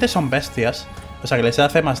bueno, igualmente son bestias. O sea que les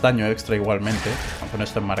hace más daño extra igualmente, aunque no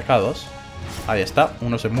estén marcados. Ahí está,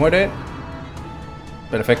 uno se muere.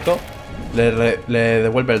 Perfecto. Le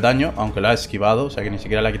devuelve el daño, aunque lo ha esquivado. O sea que ni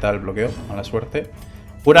siquiera le ha quitado el bloqueo, mala suerte.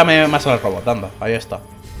 Cúrame más al robot, anda, ahí está.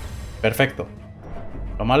 Perfecto.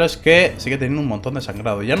 Lo malo es que sigue teniendo un montón de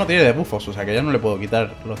sangrado. Ya no tiene debuffos, o sea que ya no le puedo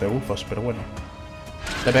quitar los debuffos, pero bueno.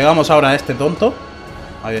 Le pegamos ahora a este tonto.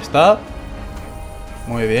 Ahí está.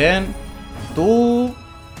 Muy bien. Tú...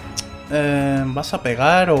 ¿vas a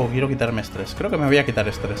pegar o quiero quitarme estrés? Creo que me voy a quitar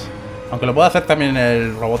estrés. Aunque lo puede hacer también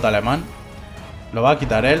el robot alemán. Lo va a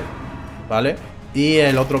quitar él, ¿vale? Y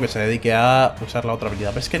el otro que se dedique a usar la otra habilidad.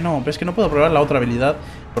 Pero es que no puedo probar la otra habilidad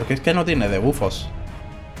porque es que no tiene debuffos.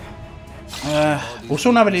 Uso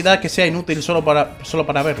una habilidad que sea inútil solo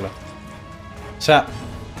para verla. O sea,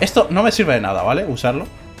 esto no me sirve de nada, ¿vale? Usarlo.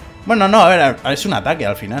 Bueno, no, a ver, es un ataque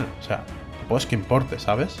al final. O sea, pues que importe,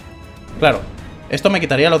 ¿sabes? Claro. Esto me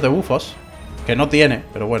quitaría los debuffos, que no tiene,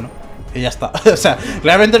 pero bueno, y ya está. O sea,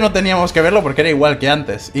 realmente no teníamos que verlo porque era igual que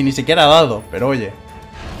antes, y ni siquiera ha dado, pero oye.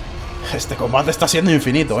 Este combate está siendo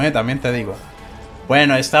infinito, también te digo.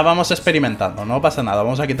 Bueno, estábamos experimentando, no pasa nada,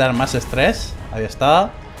 vamos a quitar más estrés, ahí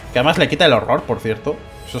está. Que además le quita el horror, por cierto.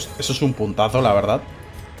 Eso es un puntazo, la verdad.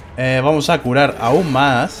 Vamos a curar aún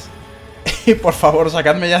más. Y por favor,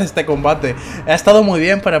 sacadme ya de este combate. Ha estado muy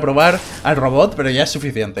bien para probar al robot, pero ya es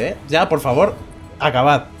suficiente, ¿eh? Ya, por favor,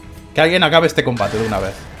 acabad. Que alguien acabe este combate de una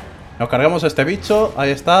vez. Nos cargamos a este bicho,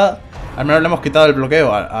 ahí está. Al menos le hemos quitado el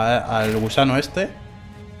bloqueo al gusano este.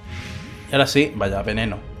 Y ahora sí, vaya,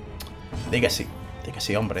 veneno. Di que sí,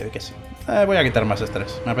 hombre, di que sí. Voy a quitar más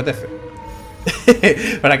estrés, me apetece.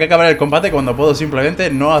 ¿Para qué acabar el combate cuando puedo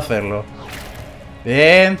simplemente no hacerlo?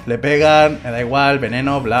 Bien, le pegan, me da igual,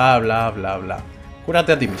 veneno, bla, bla, bla, bla.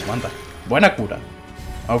 Cúrate a ti mismo, anda. Buena cura.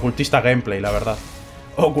 Ocultista gameplay, la verdad.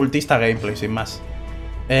 Ocultista gameplay, sin más.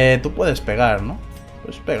 Tú puedes pegar, ¿no?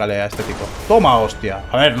 Pues pégale a este tipo. Toma, hostia.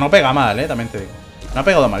 A ver, no pega mal, también te digo. No ha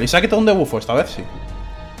pegado mal. Y se ha quitado un debuffo esta vez, sí.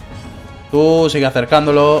 Tú sigue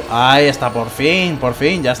acercándolo. Ahí está, por fin,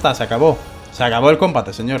 ya está, se acabó. Se acabó el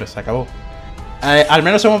combate, señores, se acabó. Al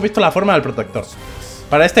menos hemos visto la forma del protector.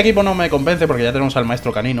 Para este equipo no me convence porque ya tenemos al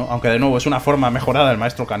maestro canino. Aunque de nuevo es una forma mejorada del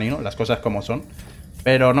maestro canino, las cosas como son.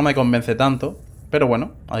 Pero no me convence tanto. Pero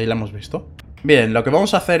bueno, ahí la hemos visto. Bien, lo que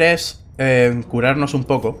vamos a hacer es curarnos un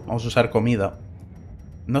poco. Vamos a usar comida.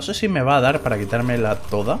 No sé si me va a dar para quitármela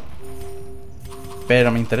toda.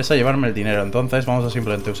 Pero me interesa llevarme el dinero. Entonces vamos a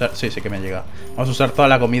simplemente usar... Sí que me llega. Vamos a usar toda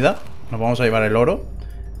la comida. Nos vamos a llevar el oro.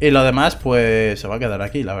 Y lo demás pues se va a quedar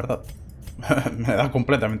aquí, la verdad. Me da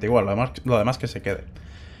completamente igual, lo demás que se quede.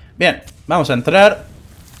 Bien, vamos a entrar.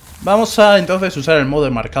 Vamos a entonces usar el modo de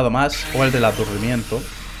marcado más o el del aturdimiento.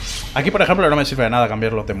 Aquí por ejemplo no me sirve de nada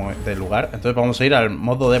cambiarlo de lugar. Entonces vamos a ir al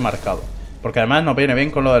modo de marcado, porque además nos viene bien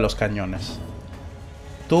con lo de los cañones.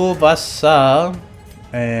 Tú vas a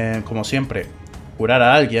como siempre, curar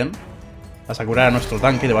a alguien. Vas a curar a nuestro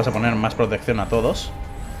tanque y le vas a poner más protección a todos.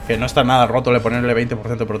 Que no está nada roto le ponerle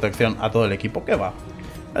 20% de protección a todo el equipo. ¿Qué va?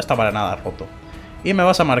 No está para nada roto. Y me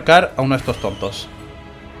vas a marcar a uno de estos tontos.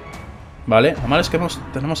 Vale, lo malo es que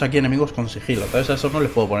tenemos aquí enemigos con sigilo. Entonces a eso no le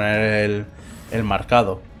puedo poner el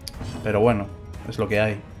marcado. Pero bueno, es lo que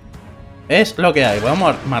hay. Es lo que hay.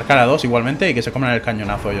 Vamos a marcar a dos igualmente y que se coman el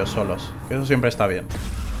cañonazo ellos solos. Que eso siempre está bien.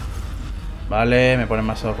 Vale, me ponen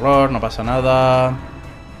más horror, no pasa nada.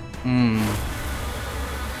 Me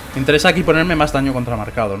interesa aquí ponerme más daño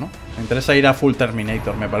contramarcado, ¿no? Me interesa ir a full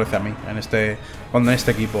Terminator, me parece a mí, con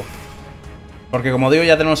este equipo. Porque como digo,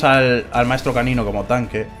 ya tenemos al maestro canino como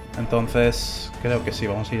tanque. Entonces, creo que sí,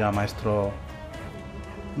 vamos a ir a maestro...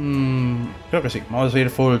 creo que sí, vamos a ir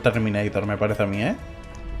full Terminator, me parece a mí, ¿eh?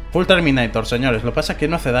 Full Terminator, señores. Lo que pasa es que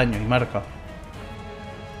no hace daño y marca.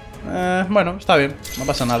 Bueno, está bien, no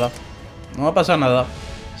pasa nada. No pasa nada.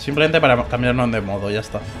 Simplemente para cambiarnos de modo, ya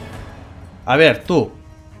está. A ver, tú.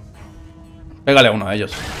 Pégale a uno de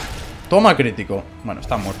ellos. Toma crítico. Bueno,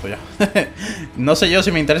 está muerto ya. No sé yo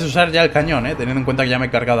si me interesa usar ya el cañón, teniendo en cuenta que ya me he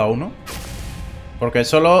cargado a uno. Porque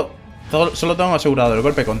solo tengo asegurado el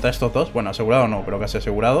golpe contra estos dos. Bueno, asegurado no, pero casi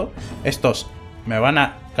asegurado. Estos me van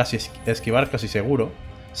a casi esquivar, casi seguro.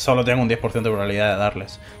 Solo tengo un 10% de probabilidad de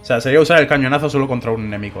darles. O sea, sería usar el cañonazo solo contra un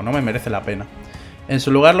enemigo. No me merece la pena. En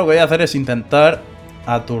su lugar lo que voy a hacer es intentar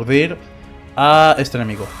aturdir a este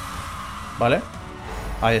enemigo. ¿Vale?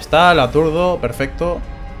 Ahí está, lo aturdo, perfecto.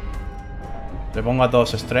 Le pongo a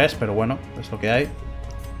todos estrés, pero bueno, es lo que hay.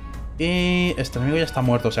 Y este enemigo ya está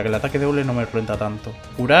muerto, o sea que el ataque doble no me renta tanto.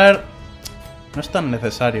 Curar no es tan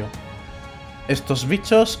necesario. Estos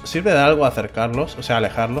bichos sirve de algo acercarlos, o sea,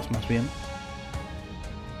 alejarlos más bien.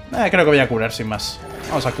 Creo que voy a curar sin más.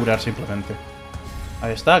 Vamos a curar simplemente.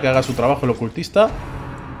 Ahí está, que haga su trabajo el ocultista.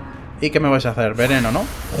 ¿Y qué me vais a hacer? Veneno, ¿no?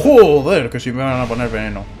 ¡Joder! Que si me van a poner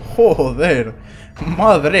veneno. ¡Joder!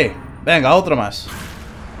 ¡Madre! Venga, otro más.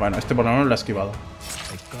 Bueno, este por lo menos lo ha esquivado.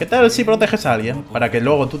 ¿Qué tal si proteges a alguien? Para que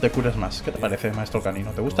luego tú te cures más. ¿Qué te parece, maestro canino?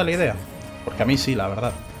 ¿Te gusta la idea? Porque a mí sí, la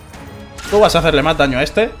verdad. Tú vas a hacerle más daño a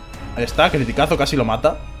este. Ahí está, criticazo, casi lo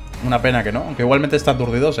mata. Una pena que no, aunque igualmente está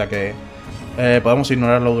aturdido, o sea que podemos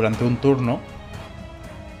ignorarlo durante un turno.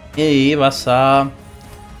 Y vas a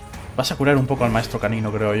curar un poco al maestro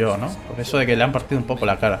canino, creo yo, ¿no? Por eso de que le han partido un poco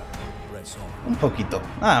la cara. Un poquito,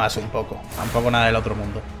 nada más un poco. Tampoco nada del otro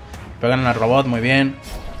mundo. Pegan al robot, muy bien.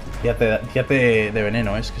 Fíjate de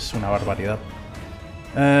veneno, es que es una barbaridad.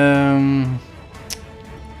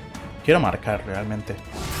 Quiero marcar, realmente.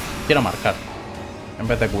 Quiero marcar. En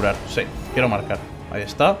vez de curar, sí, quiero marcar. Ahí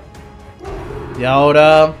está. Y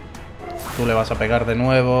ahora tú le vas a pegar de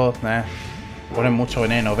nuevo. Ponen mucho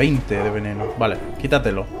veneno, 20 de veneno. Vale,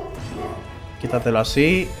 quítatelo. Quítatelo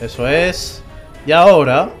así, eso es. Y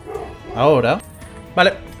ahora...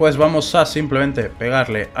 Vale, pues vamos a simplemente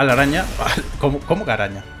pegarle a la araña. ¿Cómo que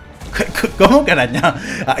araña? ¿Cómo que araña?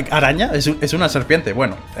 ¿Araña? Es una serpiente.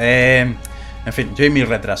 Bueno, en fin, yo y mi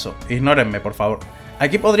retraso. Ignórenme, por favor.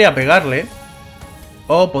 Aquí podría pegarle.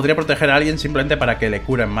 O podría proteger a alguien simplemente para que le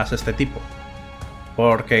curen más este tipo.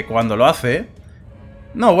 Porque cuando lo hace...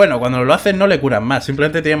 No, bueno, cuando lo hace no le curan más.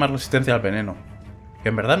 Simplemente tiene más resistencia al veneno. Que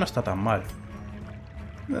en verdad no está tan mal.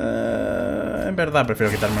 En verdad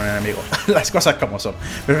prefiero quitarme un enemigo. Las cosas como son.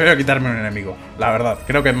 Prefiero quitarme un enemigo. La verdad,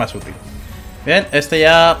 creo que es más útil. Bien, este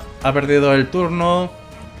ya ha perdido el turno.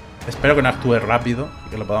 Espero que no actúe rápido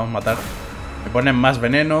y que lo podamos matar. Me ponen más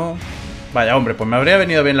veneno. Vaya, hombre, pues me habría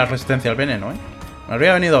venido bien la resistencia al veneno, Me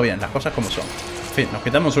habría venido bien, las cosas como son. En fin, nos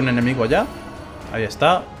quitamos un enemigo ya. Ahí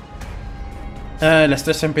está. El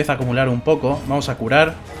estrés se empieza a acumular un poco. Vamos a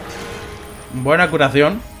curar. Buena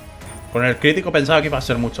curación. Con el crítico pensaba que iba a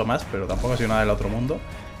ser mucho más, pero tampoco ha sido nada del otro mundo.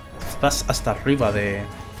 Estás hasta arriba de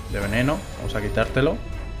veneno. Vamos a quitártelo.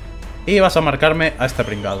 Y vas a marcarme a este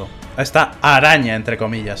pringado. A esta araña, entre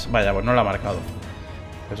comillas. Vaya, pues no la ha marcado.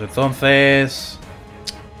 Pues entonces...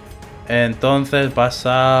 Entonces vas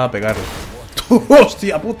a pegarle.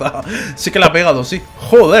 ¡Hostia puta! Sí que la ha pegado, sí.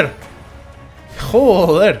 ¡Joder!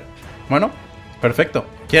 ¡Joder! Bueno, perfecto.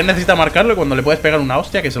 ¿Quién necesita marcarlo cuando le puedes pegar una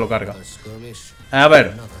hostia que se lo carga? A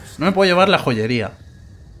ver, no me puedo llevar la joyería.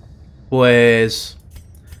 Pues...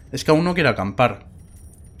 Es que aún no quiero acampar.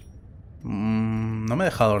 No me he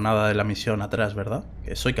dejado nada de la misión atrás, ¿verdad?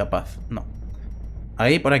 Que soy capaz. No.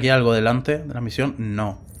 ¿Ahí por aquí algo delante de la misión?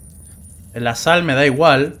 No. La sal me da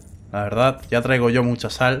igual, la verdad. Ya traigo yo mucha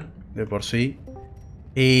sal de por sí.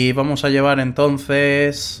 Y vamos a llevar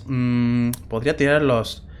entonces... podría tirar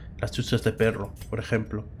las chuches de perro, por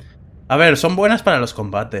ejemplo. A ver, son buenas para los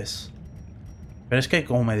combates. Pero es que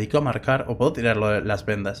como me dedico a marcar... O puedo tirar las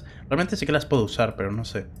vendas. Realmente sí que las puedo usar, pero no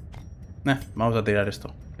sé. Vamos a tirar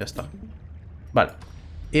esto. Ya está. Vale.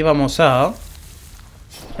 Y vamos a...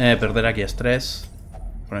 perder aquí estrés.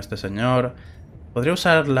 Con este señor. Podría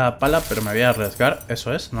usar la pala, pero me voy a arriesgar.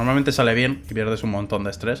 Eso es. Normalmente sale bien y pierdes un montón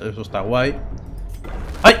de estrés. Eso está guay.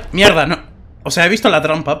 ¡Ay! ¡Mierda! No. O sea, he visto la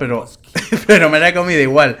trampa, pero... pero me la he comido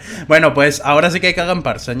igual. Bueno, pues ahora sí que hay que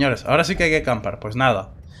acampar, señores. Ahora sí que hay que acampar. Pues nada.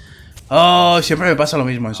 Oh, siempre me pasa lo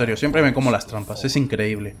mismo, en serio. Siempre me como las trampas. Es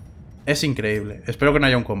increíble. Es increíble. Espero que no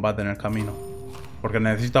haya un combate en el camino. Porque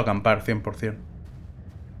necesito acampar 100%.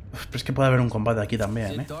 Pero es que puede haber un combate aquí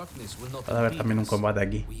también, ¿eh? Puede haber también un combate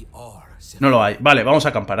aquí. No lo hay. Vale, vamos a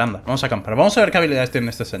acampar, anda. Vamos a acampar. Vamos a ver qué habilidades tiene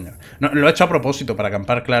este señor. No, lo he hecho a propósito para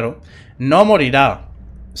acampar, claro. No morirá.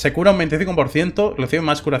 Se cura un 25%. Recibe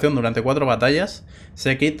más curación durante 4 batallas.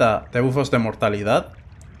 Se quita debuffos de mortalidad.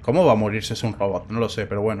 ¿Cómo va a morir si es un robot? No lo sé,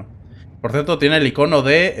 pero bueno. Por cierto, tiene el icono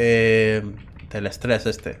de... del estrés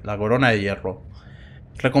este. La corona de hierro.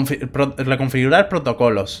 Reconfigurar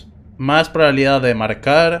protocolos. Más probabilidad de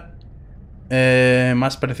marcar.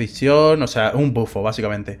 Más precisión. O sea, un bufo,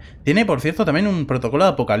 básicamente. Tiene, por cierto, también un protocolo de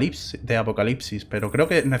apocalipsis. Pero creo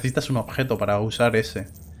que necesitas un objeto para usar ese.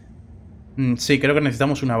 Sí, creo que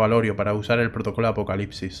necesitamos un avalorio para usar el protocolo de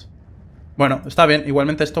apocalipsis. Bueno, está bien.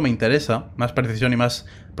 Igualmente esto me interesa. Más precisión y más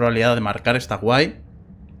probabilidad de marcar está guay.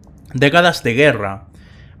 Décadas de guerra.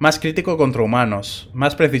 Más crítico contra humanos.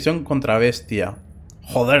 Más precisión contra bestia.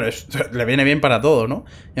 Joder, le viene bien para todo, ¿no?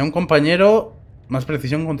 Y a un compañero, más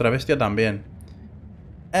precisión contra bestia también.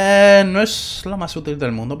 No es lo más útil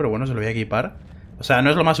del mundo, pero bueno, se lo voy a equipar. O sea, no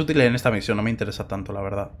es lo más útil en esta misión, no me interesa tanto, la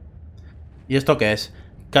verdad. ¿Y esto qué es?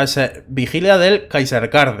 Vigilia del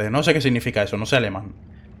Kaisergarde. No sé qué significa eso, no sé alemán.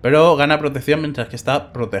 Pero gana protección mientras que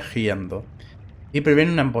está protegiendo. Y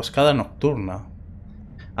previene una emboscada nocturna.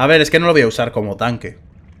 A ver, es que no lo voy a usar como tanque.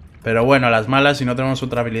 Pero bueno, a las malas, si no tenemos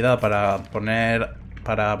otra habilidad para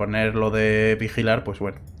poner lo de vigilar, pues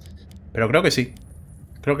bueno. Pero creo que sí.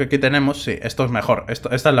 Creo que aquí tenemos, sí, esto es mejor.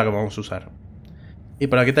 Esta es la que vamos a usar. Y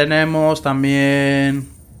por aquí tenemos también...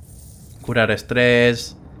 curar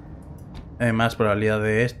estrés. Más probabilidad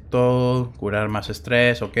de esto. Curar más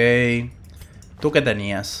estrés, ok. ¿Tú qué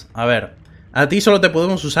tenías? A ver, a ti solo te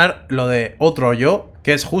podemos usar lo de otro yo,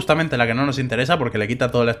 que es justamente la que no nos interesa porque le quita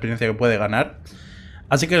toda la experiencia que puede ganar.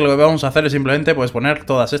 Así que lo que vamos a hacer es simplemente pues poner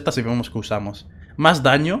todas estas y vemos que usamos. Más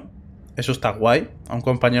daño, eso está guay, a un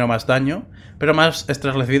compañero más daño, pero más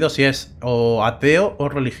estrés recibido si es o ateo o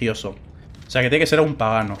religioso. O sea que tiene que ser un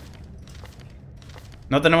pagano.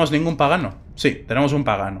 ¿No tenemos ningún pagano? Sí, tenemos un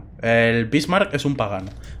pagano. El Bismarck es un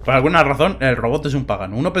pagano. Por alguna razón, el robot es un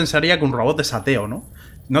pagano. Uno pensaría que un robot es ateo, ¿no?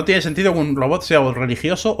 No tiene sentido que un robot sea o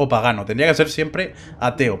religioso o pagano. Tendría que ser siempre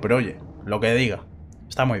ateo, pero oye, lo que diga.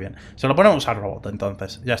 Está muy bien. Se lo ponemos al robot,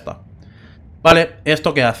 entonces. Ya está. Vale,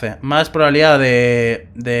 ¿esto qué hace? Más probabilidad de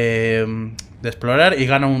explorar y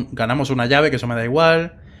ganamos una llave, que eso me da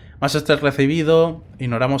igual. Más estrés recibido.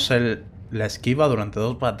 Ignoramos la esquiva durante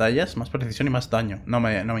 2 batallas. Más precisión y más daño. No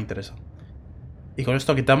me interesa. Y con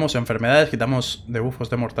esto quitamos enfermedades, quitamos debuffos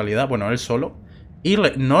de mortalidad. Bueno, él solo. Y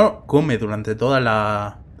no come durante toda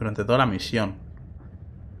la misión.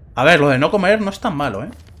 A ver, lo de no comer no es tan malo, ¿eh?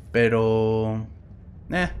 Pero...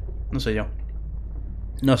 no sé yo.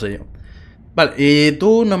 No sé yo. Vale, y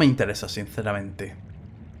tú no me interesas, sinceramente.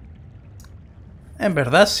 En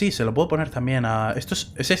verdad sí, se lo puedo poner también a... Esto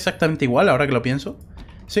es exactamente igual, ahora que lo pienso.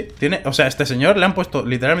 Sí, tiene... O sea, a este señor le han puesto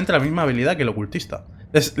literalmente la misma habilidad que el ocultista.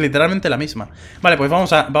 Es literalmente la misma. Vale, pues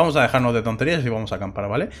vamos a dejarnos de tonterías y vamos a acampar,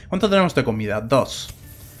 ¿vale? ¿Cuánto tenemos de comida? 2.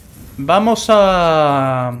 Vamos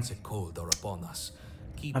a...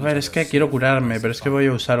 A ver, es que quiero curarme, pero es que voy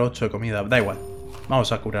a usar 8 de comida. Da igual.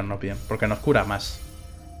 Vamos a curarnos bien, porque nos cura más.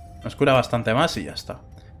 Nos cura bastante más y ya está.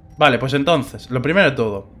 Vale, pues entonces, lo primero de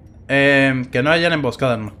todo, que no hayan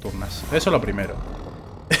emboscadas nocturnas. Eso es lo primero.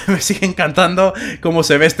 Me sigue encantando cómo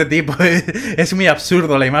se ve este tipo. Es muy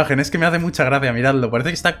absurdo la imagen. Es que me hace mucha gracia mirarlo.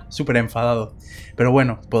 Parece que está súper enfadado. Pero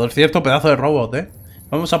bueno, por cierto, pedazo de robot, ¿eh?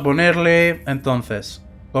 Vamos a ponerle, entonces,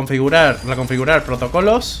 configurar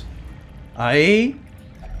protocolos. Ahí.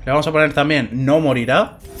 Le vamos a poner también no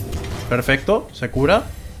morirá. Perfecto, se cura.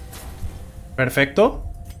 Perfecto.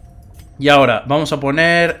 Y ahora vamos a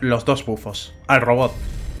poner los 2 bufos al robot.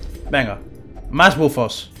 Venga, más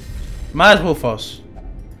bufos. Más bufos.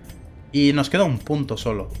 Y nos queda un punto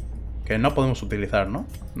solo, que no podemos utilizar, ¿no?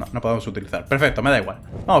 No podemos utilizar. Perfecto, me da igual.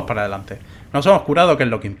 Vamos para adelante. Nos hemos curado, que es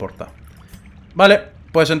lo que importa. Vale,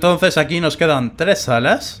 pues entonces aquí nos quedan 3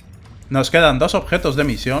 salas. Nos quedan 2 objetos de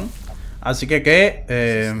misión. Así que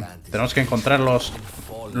tenemos que encontrarlos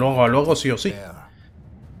luego sí o sí.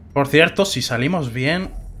 Por cierto, si salimos bien,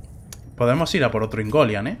 podemos ir a por otro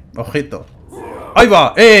Yngolian, ¿eh? Ojito. ¡Ahí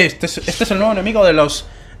va! Este es el nuevo enemigo de los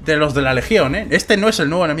de la Legión, ¿eh? Este no es el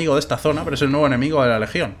nuevo enemigo de esta zona, pero es el nuevo enemigo de la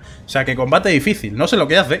Legión. O sea, que combate difícil. No sé lo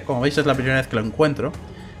que hace, como veis es la primera vez que lo encuentro.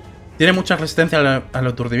 Tiene mucha resistencia al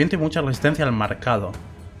aturdimiento y mucha resistencia al marcado.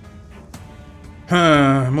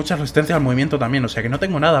 Mucha resistencia al movimiento también, o sea que no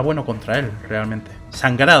tengo nada bueno contra él, realmente.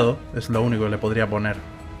 Sangrado es lo único que le podría poner.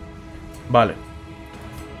 Vale.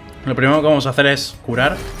 Lo primero que vamos a hacer es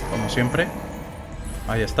curar, como siempre.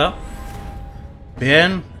 Ahí está.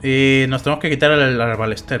 Bien, y nos tenemos que quitar el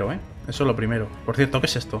arbalestero, ¿eh? Eso es lo primero. Por cierto, ¿qué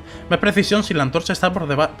es esto? Más precisión si la antorcha está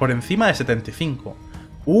por encima de 75.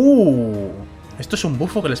 Esto es un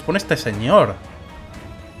bufo que les pone este señor.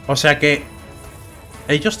 O sea que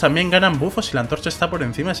ellos también ganan bufos si la antorcha está por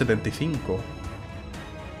encima de 75.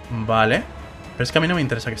 Vale. Pero es que a mí no me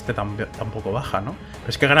interesa que esté tampoco baja, ¿no? Pero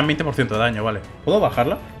es que ganan 20% de daño, vale. ¿Puedo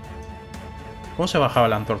bajarla? ¿Cómo se bajaba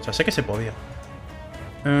la antorcha? Sé que se podía.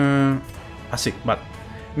 Así, vale.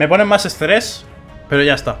 Me ponen más estrés, pero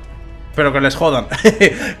ya está. Pero que les jodan.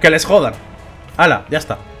 Que les jodan. ¡Hala! Ya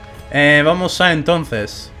está. Vamos a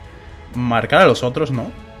entonces marcar a los otros,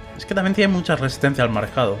 ¿no? Es que también tiene mucha resistencia al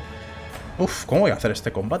marcado. Uf, ¿cómo voy a hacer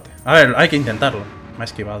este combate? A ver, hay que intentarlo. Me ha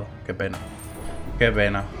esquivado. Qué pena. Qué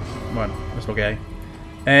pena. Bueno, es lo que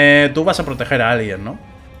hay. Tú vas a proteger a alguien, ¿no?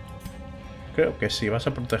 Creo que sí. Vas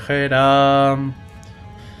a proteger a...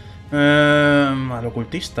 al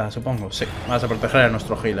ocultista, supongo. Sí, vas a proteger a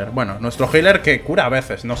nuestro healer. Bueno, nuestro healer que cura a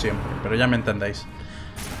veces, no siempre. Pero ya me entendéis.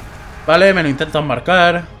 Vale, me lo intentan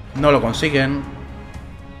marcar. No lo consiguen.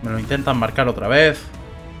 Me lo intentan marcar otra vez.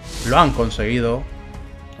 Lo han conseguido.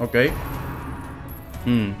 Ok.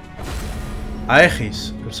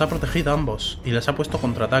 Aegis los ha protegido a ambos y les ha puesto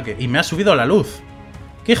contraataque. Y me ha subido la luz.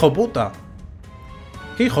 ¡Qué hijo puta!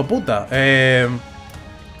 ¡Qué hijo puta!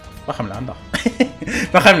 Bájamela, anda.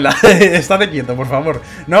 Bájamela. Estate quieto, por favor.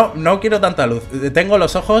 No, no quiero tanta luz. Tengo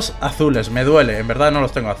los ojos azules, me duele. En verdad no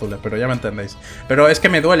los tengo azules, pero ya me entendéis. Pero es que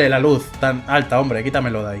me duele la luz tan alta, hombre.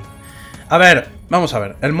 Quítamelo de ahí. A ver, vamos a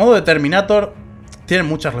ver. El modo de Terminator tiene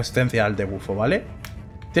mucha resistencia al debuffo, ¿vale?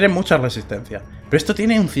 Tiene mucha resistencia. Pero esto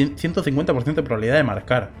tiene un 150% de probabilidad de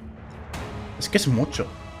marcar. Es que es mucho.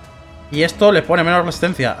 Y esto le pone menos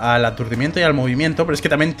resistencia al aturdimiento y al movimiento. Pero es que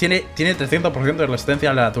también tiene 300% de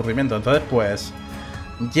resistencia al aturdimiento. Entonces, pues...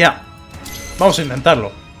 ya. Vamos a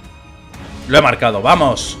intentarlo. Lo he marcado.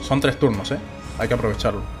 ¡Vamos! Son 3 turnos, ¿eh? Hay que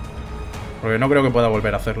aprovecharlo. Porque no creo que pueda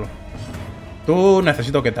volver a hacerlo. Tú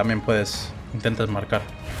necesito que también intentes marcar.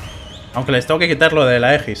 Aunque les tengo que quitar lo de la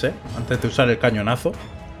Aegis, ¿eh? Antes de usar el cañonazo.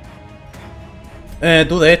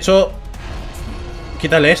 Tú, de hecho...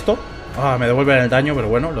 quítale esto. Me devuelven el daño, pero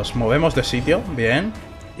bueno, los movemos de sitio. Bien.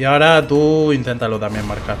 Y ahora tú inténtalo también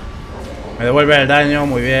marcar. Me devuelve el daño,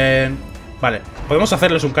 muy bien. Vale, podemos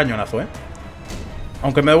hacerles un cañonazo, ¿eh?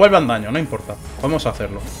 Aunque me devuelvan daño, no importa. Podemos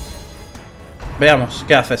hacerlo. Veamos,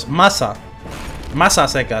 ¿qué haces? Masa. Masa a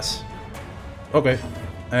secas. Ok.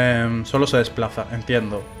 Solo se desplaza,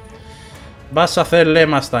 entiendo. Vas a hacerle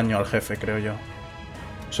más daño al jefe, creo yo.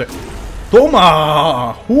 Sí.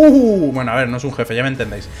 ¡Toma! Bueno, a ver, no es un jefe, ya me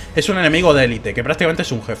entendéis. Es un enemigo de élite, que prácticamente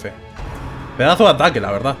es un jefe. Pedazo de ataque,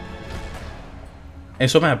 la verdad.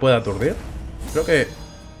 ¿Eso me puede aturdir? Creo que...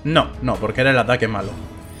 no, porque era el ataque malo.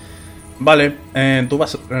 Vale, tú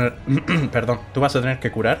vas... perdón, tú vas a tener que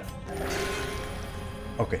curar.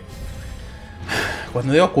 Ok.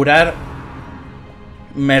 Cuando digo curar...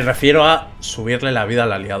 me refiero a subirle la vida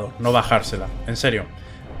al aliado, no bajársela. En serio.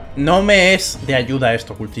 No me es de ayuda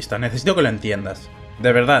esto, cultista. Necesito que lo entiendas.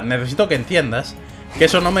 De verdad, necesito que entiendas que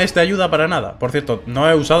eso no me es de ayuda para nada. Por cierto, no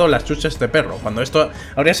he usado las chuches de perro. Cuando esto...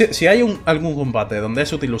 habría si hay algún combate donde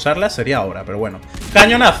es útil usarlas, sería ahora. Pero bueno.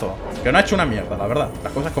 ¡Cañonazo! Que no ha hecho una mierda, la verdad.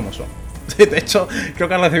 Las cosas como son. De hecho, creo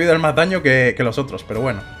que ha recibido el más daño que los otros. Pero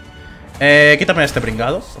bueno. Quítame este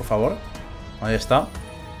pringado, por favor. Ahí está.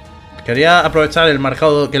 Quería aprovechar el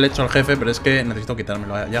marcado que le he hecho al jefe, pero es que necesito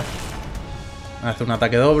quitármelo ya. Hace un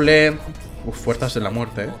ataque doble. Uf, fuerzas de la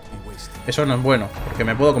muerte, ¿eh? Eso no es bueno, porque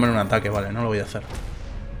me puedo comer un ataque, vale, no lo voy a hacer.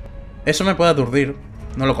 Eso me puede aturdir.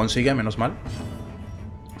 No lo consigue, menos mal.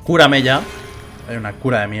 Cúrame ya. Hay una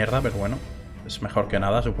cura de mierda, pero bueno. Es mejor que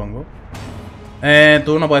nada, supongo.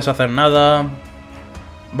 Tú no puedes hacer nada.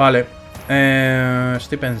 Vale.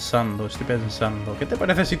 Estoy pensando. ¿Qué te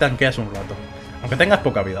parece si tanqueas un rato? Aunque tengas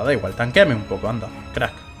poca vida, da igual. Tanquéame un poco, anda.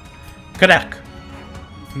 Crack. Crack.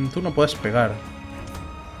 Tú no puedes pegar.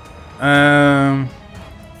 A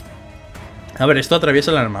ver, esto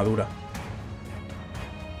atraviesa la armadura.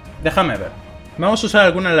 Déjame ver. Vamos a usar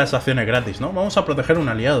alguna de las acciones gratis, ¿no? Vamos a proteger a un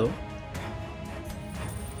aliado.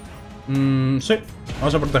 Sí.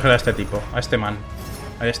 Vamos a proteger a este tipo, a este man.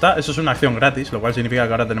 Ahí está, eso es una acción gratis, lo cual significa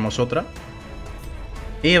que ahora tenemos otra.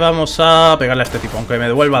 Y vamos a pegarle a este tipo, aunque me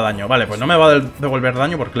devuelva daño. Vale, pues no me va a devolver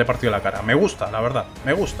daño porque le he partido la cara. Me gusta, la verdad,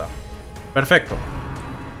 me gusta. Perfecto.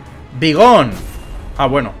 ¡Bigón! Ah,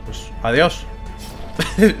 bueno, pues adiós.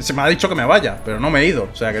 Se me ha dicho que me vaya, pero no me he ido.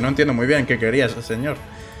 O sea, que no entiendo muy bien qué quería ese señor.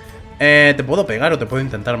 ¿Te puedo pegar o te puedo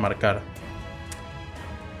intentar marcar?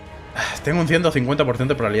 Tengo un 150%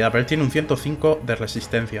 de probabilidad, pero él tiene un 105 de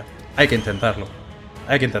resistencia. Hay que intentarlo.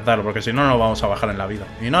 Hay que intentarlo, porque si no, no lo vamos a bajar en la vida.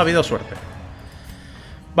 Y no ha habido suerte.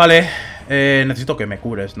 Vale, necesito que me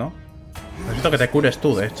cures, ¿no? Necesito que te cures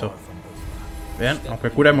tú, de hecho. Bien, aunque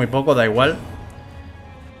cure muy poco, da igual.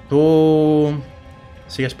 Tú...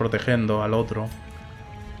 sigues protegiendo al otro.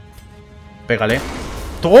 Pégale.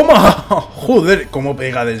 ¡Toma! Joder, cómo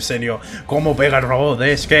pega, en serio. Cómo pega el robot,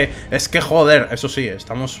 Es que, joder. Eso sí,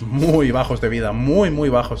 estamos muy bajos de vida. Muy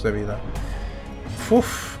bajos de vida.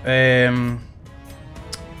 Uf. ¿Qué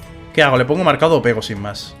hago? ¿Le pongo marcado o pego sin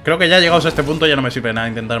más? Creo que ya llegados a este punto ya no me sirve nada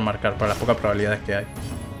intentar marcar para las pocas probabilidades que hay.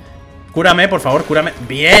 Cúrame, por favor, cúrame.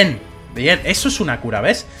 ¡Bien! Bien, eso es una cura,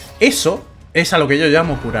 ¿ves? Eso es a lo que yo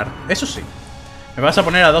llamo curar. Eso sí. Me vas a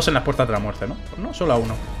poner a 2 en las puertas de la muerte, ¿no? Pues no, solo a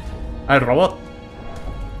 1. Al robot.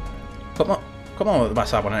 ¿Cómo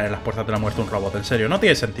vas a poner en las puertas de la muerte un robot? En serio, no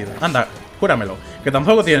tiene sentido. Anda, cúramelo. Que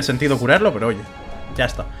tampoco tiene sentido curarlo, pero oye, ya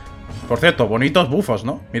está. Por cierto, bonitos bufos,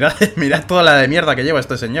 ¿no? Mirad, mirad toda la de mierda que lleva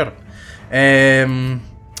este señor.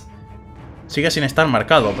 Sigue sin estar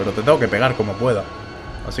marcado, pero te tengo que pegar como pueda.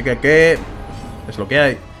 Así que, ¿qué es lo que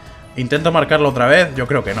hay? ¿Intento marcarlo otra vez? Yo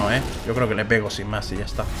creo que no, ¿eh? Yo creo que le pego sin más y ya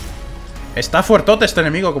está. Está fuertote este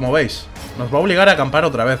enemigo, como veis. Nos va a obligar a acampar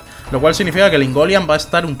otra vez. Lo cual significa que el Yngolian va a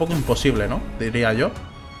estar un poco imposible, ¿no? Diría yo.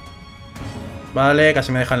 Vale,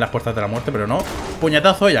 casi me dejan las puertas de la muerte, pero no.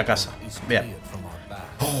 Puñetazo y a casa. Bien.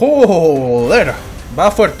 ¡Joder!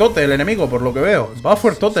 Va fuertote el enemigo, por lo que veo. Va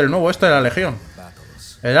fuertote el nuevo este de la Legión.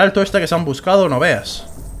 El alto este que se han buscado, no veas.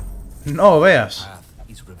 No veas.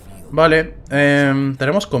 Vale,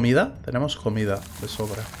 ¿tenemos comida? Tenemos comida de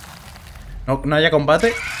sobra. ¿No haya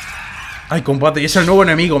combate? ¡Ay, combate! Y es el nuevo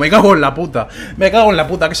enemigo. Me cago en la puta. Me cago en la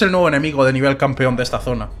puta, que es el nuevo enemigo de nivel campeón de esta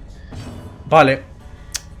zona. Vale.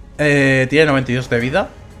 Tiene 92 de vida,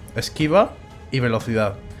 esquiva y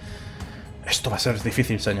velocidad. Esto va a ser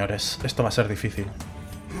difícil, señores. Esto va a ser difícil.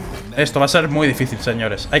 Esto va a ser muy difícil,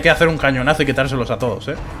 señores. Hay que hacer un cañonazo y quitárselos a todos,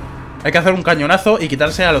 ¿eh? Hay que hacer un cañonazo y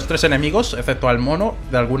quitarse a los 3 enemigos, excepto al mono,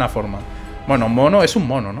 de alguna forma. Bueno, mono es un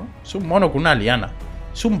mono, ¿no? Es un mono con una liana.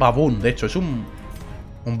 Es un baboon, de hecho, es un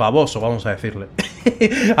baboso, vamos a decirle.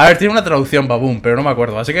 A ver, tiene una traducción baboon, pero no me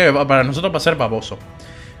acuerdo. Así que para nosotros va a ser baboso.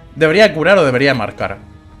 ¿Debería curar o debería marcar?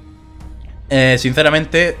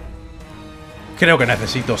 Sinceramente, creo que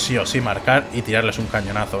necesito sí o sí marcar y tirarles un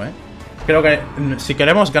cañonazo, ¿eh? Creo que si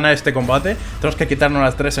queremos ganar este combate, tenemos que quitarnos a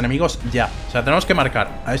los 3 enemigos ya. O sea, tenemos que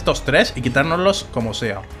marcar a estos 3 y quitárnoslos como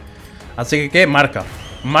sea. Así que, marca.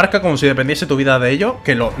 Marca como si dependiese tu vida de ello,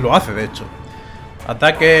 que lo hace, de hecho.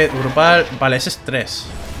 Ataque grupal. Vale, ese es 3.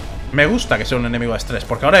 Me gusta que sea un enemigo de estrés,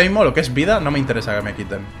 porque ahora mismo lo que es vida no me interesa que me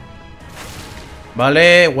quiten.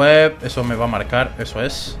 Vale, web. Eso me va a marcar, eso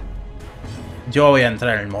es. Yo voy a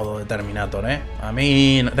entrar en el modo de Terminator, ¿eh? A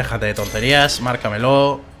mí, déjate de tonterías,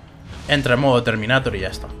 márcamelo. Entra en modo Terminator y ya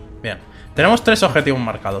está. Bien. Tenemos 3 objetivos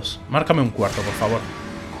marcados. Márcame un cuarto, por favor.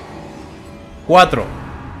 4.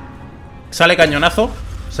 Sale cañonazo.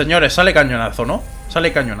 Señores, sale cañonazo, ¿no?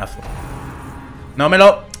 Sale cañonazo. No me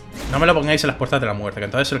lo pongáis en las puertas de la muerte, que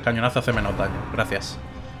entonces el cañonazo hace menos daño. Gracias.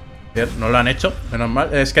 Bien, no lo han hecho. Menos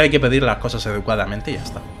mal. Es que hay que pedir las cosas educadamente y ya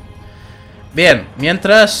está. Bien,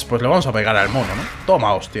 mientras, pues le vamos a pegar al mono, ¿no?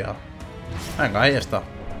 Toma, hostia. Venga, ahí está.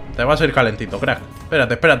 Te vas a ir calentito, crack.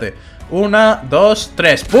 Espérate, espérate. 1, 2,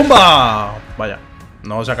 3. ¡Pumba! Vaya,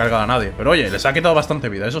 no se ha cargado a nadie. Pero oye, les ha quitado bastante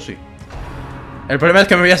vida, eso sí. El problema es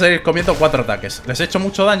que me voy a seguir comiendo 4 ataques. Les he hecho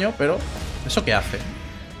mucho daño, pero... ¿eso qué hace?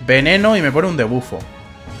 Veneno y me pone un debufo.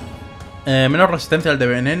 Menos resistencia al de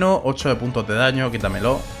veneno. 8 de puntos de daño,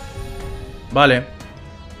 quítamelo. Vale.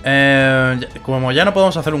 Como ya no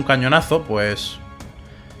podemos hacer un cañonazo, pues...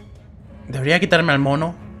 debería quitarme al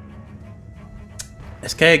mono.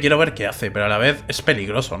 Es que quiero ver qué hace, pero a la vez es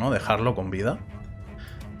peligroso, ¿no? Dejarlo con vida.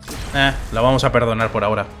 La vamos a perdonar por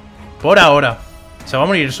ahora. Por ahora. Se va a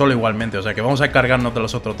morir solo igualmente, o sea que vamos a cargarnos de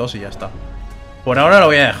los otros 2 y ya está. Por ahora lo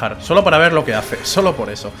voy a dejar, solo para ver lo que hace. Solo por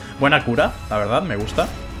eso. Buena cura, la verdad, me gusta.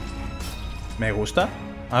 Me gusta.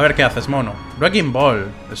 A ver qué haces, mono. Wrecking Ball.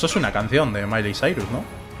 Eso es una canción de Miley Cyrus,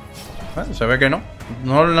 ¿no? Se ve que no.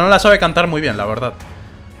 No la sabe cantar muy bien, la verdad.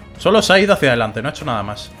 Solo se ha ido hacia adelante, no ha hecho nada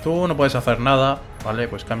más. Tú no puedes hacer nada. Vale,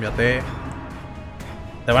 pues cámbiate.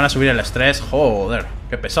 Te van a subir el estrés. Joder,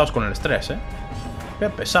 qué pesados con el estrés, ¿eh? Qué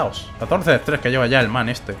pesados. 14 de estrés que lleva ya el man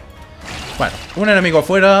este. Bueno, un enemigo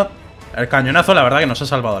fuera. El cañonazo, la verdad que nos ha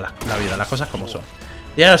salvado la vida. Las cosas como son.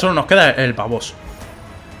 Y ahora solo nos queda el baboso.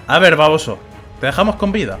 A ver, baboso, ¿te dejamos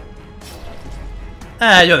con vida?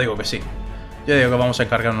 Yo digo que sí. Yo digo que vamos a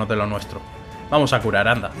encargarnos de lo nuestro. Vamos a curar,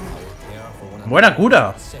 anda. Buena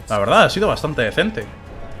cura. La verdad, ha sido bastante decente.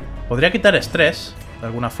 Podría quitar estrés, de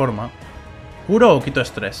alguna forma. ¿Curo o quito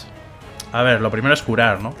estrés? A ver, lo primero es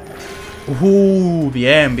curar, ¿no?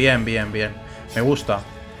 Bien, bien, bien, bien. Me gusta.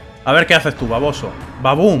 A ver qué haces tú, baboso.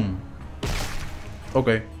 Baboom. Ok.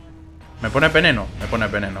 ¿Me pone veneno? Me pone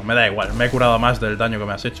veneno. Me da igual. Me he curado más del daño que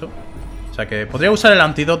me has hecho. O sea que podría usar el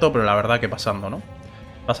antídoto, pero la verdad que pasando, ¿no?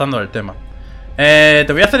 Pasando del tema. Te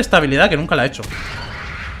voy a hacer esta habilidad que nunca la he hecho.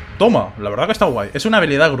 Toma, la verdad que está guay. Es una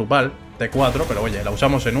habilidad grupal de 4, pero oye, la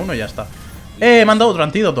usamos en uno y ya está. Me han dado otro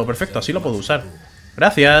antídoto, perfecto, así lo puedo usar.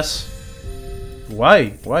 Gracias.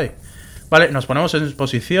 Guay, guay. Vale, nos ponemos en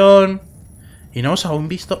posición. Y no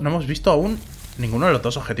hemos visto aún ninguno de los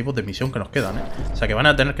dos objetivos de misión que nos quedan, ¿eh? O sea que van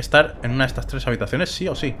a tener que estar en una de estas 3 habitaciones sí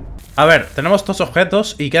o sí. A ver, tenemos 2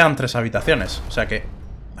 objetos y quedan 3 habitaciones. O sea que...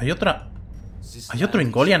 ¿Hay otra? ¿Hay otro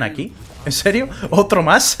Yngolian aquí? ¿En serio? ¿Otro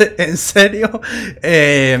más? ¿En serio?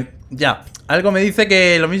 Ya. Algo me dice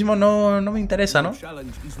que lo mismo no me interesa, ¿no?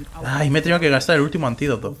 Ay, me he tenido que gastar el último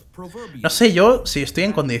antídoto. No sé yo si estoy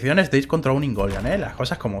en condiciones de ir contra un Yngolian, ¿eh? Las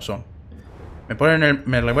cosas como son.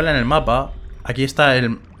 Me revelan el mapa. Aquí está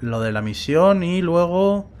lo de la misión y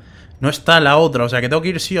luego... No está la otra, o sea que tengo que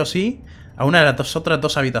ir sí o sí a una de las otras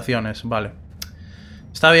 2 habitaciones. Vale.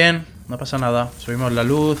 Está bien, no pasa nada. Subimos la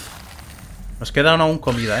luz. Nos queda aún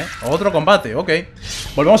comida, ¿eh? Otro combate, ok.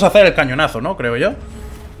 Volvemos a hacer el cañonazo, ¿no? Creo yo.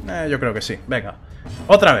 Yo creo que sí. Venga.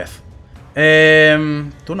 Otra vez.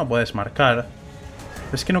 Tú no puedes marcar.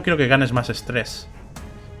 Es que no quiero que ganes más estrés.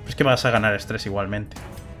 Es que vas a ganar estrés igualmente.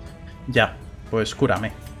 Ya. Pues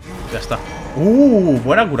cúrame. Ya está.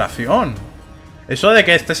 Buena curación. Eso de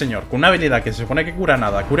que este señor, con una habilidad que se supone que cura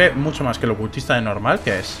nada, cure mucho más que el ocultista de normal,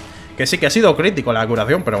 ¿qué es? Que sí que ha sido crítico la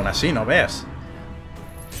curación, pero aún así, ¿no ves?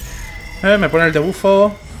 Me pone el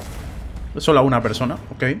debufo. Solo a una persona,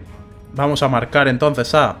 ok. Vamos a marcar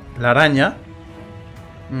entonces a la araña.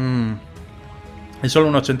 Es solo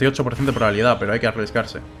un 88% de probabilidad, pero hay que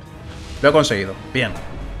arriesgarse. Lo he conseguido, bien.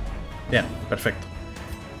 Bien, perfecto.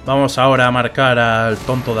 Vamos ahora a marcar al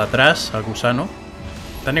tonto de atrás, al gusano.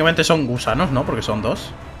 Técnicamente son gusanos, ¿no? Porque son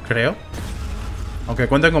 2, creo. Aunque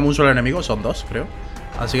cuenten como un solo enemigo, son 2, creo.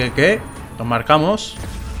 Así que los marcamos.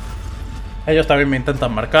 Ellos también me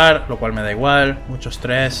intentan marcar, lo cual me da igual. Mucho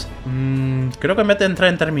estrés. Creo que en vez de entrar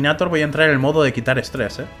en Terminator voy a entrar en el modo de quitar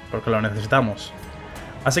estrés, ¿eh? Porque lo necesitamos.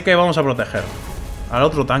 Así que vamos a proteger al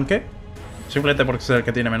otro tanque. Simplemente porque es el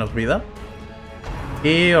que tiene menos vida.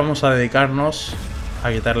 Y vamos a dedicarnos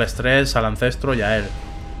a quitarle estrés al ancestro y a él.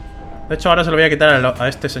 De hecho, ahora se lo voy a quitar a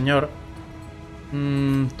este señor.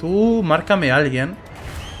 Tú márcame a alguien.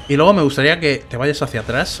 Y luego me gustaría que te vayas hacia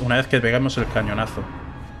atrás una vez que peguemos el cañonazo.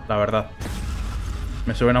 La verdad.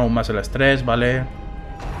 Me suben aún más el estrés, ¿vale?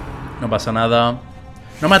 No pasa nada.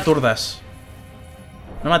 No me aturdas.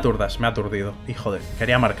 No me aturdas, me ha aturdido. Hijo de...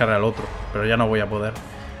 Quería marcar al otro, pero ya no voy a poder.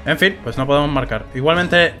 En fin, pues no podemos marcar.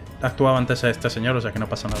 Igualmente actuaba antes a este señor, o sea que no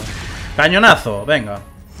pasa nada. ¡Cañonazo! Venga.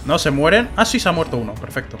 ¿No se mueren? Ah, sí, se ha muerto uno.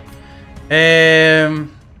 Perfecto. Me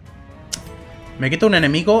quito un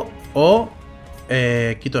enemigo o...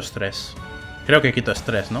 quito estrés. Creo que quito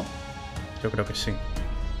estrés, ¿no? Yo creo que sí.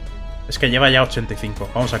 Es que lleva ya 85.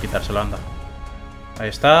 Vamos a quitárselo, anda. Ahí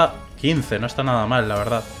está. 15. No está nada mal, la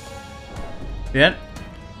verdad. Bien.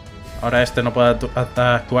 Ahora este no puede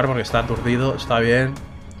actuar porque está aturdido. Está bien.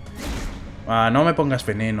 No me pongas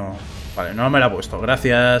veneno. Vale, no me lo ha puesto.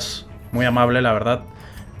 Gracias. Muy amable, la verdad.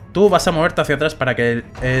 Tú vas a moverte hacia atrás para que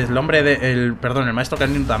el hombre de... Perdón, el maestro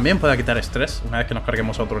canino también pueda quitar estrés una vez que nos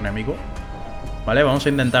carguemos a otro enemigo. Vale, vamos a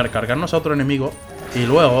intentar cargarnos a otro enemigo y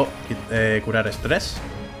luego curar estrés.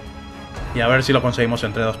 Y a ver si lo conseguimos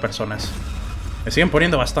entre 2 personas. Me siguen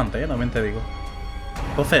poniendo bastante, también te digo.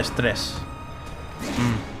 12 estrés.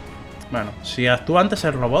 Bueno, si actúa antes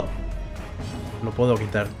el robot, lo puedo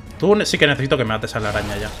quitar. Tú sí que necesito que me mates a la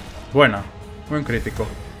araña ya. Buena, buen crítico.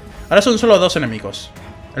 Ahora son solo 2 enemigos.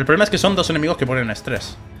 El problema es que son 2 enemigos que ponen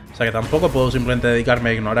estrés. O sea que tampoco puedo simplemente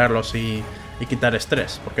dedicarme a ignorarlos y quitar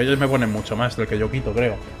estrés. Porque ellos me ponen mucho más del que yo quito,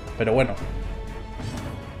 creo. Pero bueno.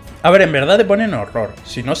 A ver, en verdad te ponen horror.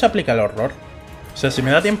 Si no se aplica el horror... O sea, si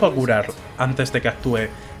me da tiempo a curar antes de que actúe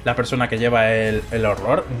la persona que lleva el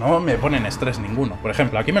horror, no me ponen estrés ninguno. Por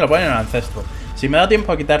ejemplo, aquí me lo ponen el ancestro. Si me da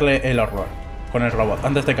tiempo a quitarle el horror con el robot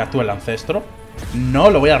antes de que actúe el ancestro,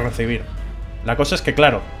 no lo voy a recibir. La cosa es que,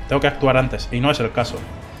 claro, tengo que actuar antes. Y no es el caso.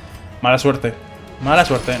 Mala suerte. Mala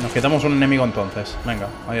suerte. Nos quitamos un enemigo entonces. Venga,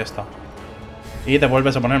 ahí está. Y te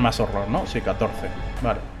vuelves a poner más horror, ¿no? Sí, 14.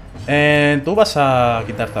 Vale. Tú vas a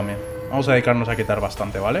quitar también. Vamos a dedicarnos a quitar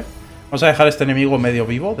bastante, ¿vale? Vamos a dejar este enemigo medio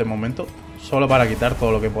vivo, de momento. Solo para quitar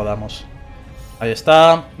todo lo que podamos. Ahí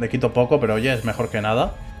está. Le quito poco, pero oye, es mejor que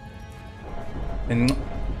nada.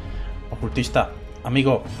 Ocultista.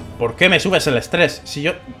 Amigo, ¿por qué me subes el estrés? Si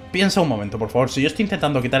yo... Piensa un momento, por favor. Si yo estoy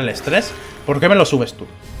intentando quitar el estrés, ¿por qué me lo subes tú?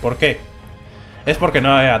 ¿Por qué? Es porque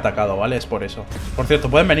no he atacado, ¿vale? Es por eso. Por cierto,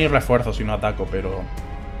 pueden venir refuerzos si no ataco, pero...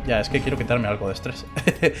 Ya, es que quiero quitarme algo de estrés.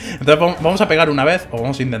 Entonces vamos a pegar una vez, o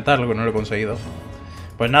vamos a intentarlo, que no lo he conseguido.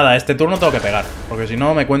 Pues nada, este turno tengo que pegar, porque si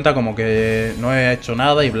no me cuenta como que no he hecho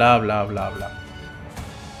nada y bla, bla, bla, bla.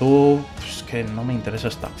 Tú... Es que no me interesa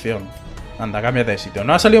esta acción. Anda, cámbiate de sitio.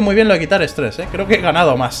 No ha salido muy bien lo de quitar estrés, ¿eh? Creo que he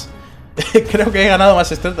ganado más. Creo que he ganado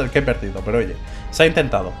más estrés del que he perdido, pero oye, se ha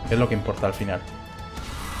intentado, que es lo que importa al final.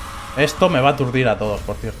 Esto me va a aturdir a todos,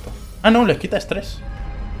 por cierto. Ah, no, les quita estrés.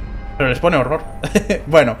 Pero les pone horror.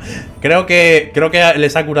 Bueno, creo que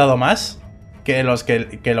les ha curado más que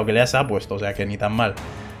lo que les ha puesto, o sea que ni tan mal.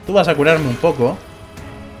 Tú vas a curarme un poco.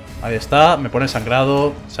 Ahí está, me pone sangrado,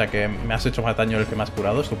 o sea que me has hecho más daño del que me has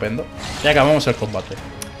curado, estupendo. Y acabamos el combate.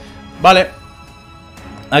 Vale.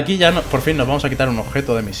 Aquí ya por fin nos vamos a quitar un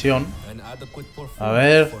objeto de misión. A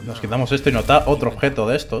ver, nos quitamos esto y nos da otro objeto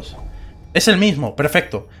de estos. Es el mismo,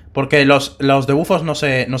 perfecto. Porque los debuffos no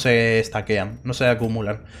se stackean, no se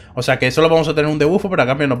acumulan. O sea que solo vamos a tener un debuffo, pero a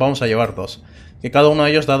cambio nos vamos a llevar dos. Que cada uno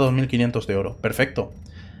de ellos da 2500 de oro. Perfecto.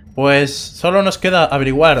 Pues solo nos queda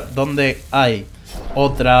averiguar dónde hay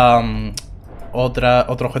otro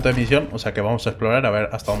objeto de misión. O sea que vamos a explorar a ver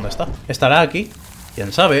hasta dónde está. ¿Estará aquí?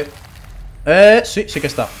 ¿Quién sabe? Sí que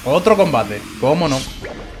está. Otro combate. ¿Cómo no?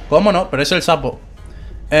 ¿Cómo no? Pero es el sapo.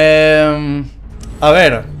 A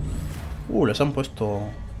ver. Les han puesto...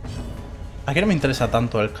 Aquí no me interesa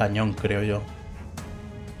tanto el cañón, creo yo.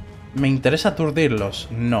 ¿Me interesa aturdirlos?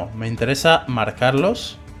 No. Me interesa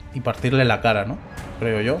marcarlos y partirle la cara, ¿no?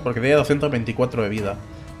 Creo yo. Porque tiene 224 de vida.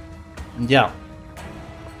 Ya.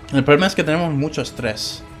 El problema es que tenemos mucho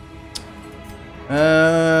estrés.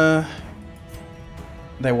 Da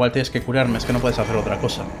igual, tienes que curarme. Es que no puedes hacer otra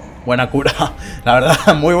cosa. Buena cura. La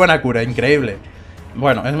verdad, muy buena cura. Increíble.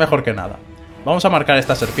 Bueno, es mejor que nada. Vamos a marcar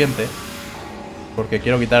esta serpiente. Porque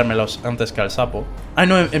quiero quitármelos antes que al sapo. Ah,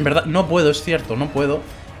 no, en verdad, no puedo, es cierto, no puedo.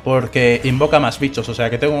 Porque invoca más bichos, o sea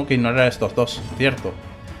que tengo que ignorar a estos dos, cierto.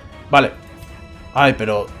 Vale. Ay,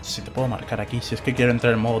 pero si te puedo marcar aquí, si es que quiero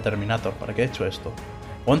entrar en modo Terminator, ¿para qué he hecho esto?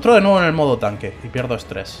 O entro de nuevo en el modo tanque y pierdo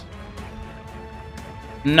estrés.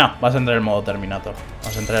 No, vas a entrar en modo Terminator.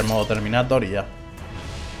 Vas a entrar en modo Terminator y ya.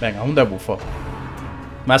 Venga, un debuffo.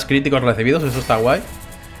 Más críticos recibidos, eso está guay.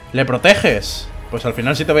 ¿Le proteges? Pues al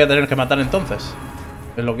final sí te voy a tener que matar entonces.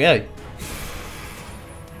 Es lo que hay.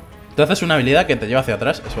 Te haces una habilidad que te lleva hacia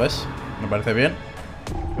atrás, eso es. Me parece bien.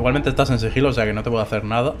 Igualmente estás en sigilo, o sea que no te puedo hacer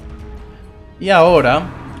nada. Y ahora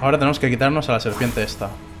tenemos que quitarnos a la serpiente esta.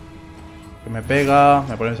 Que me pega,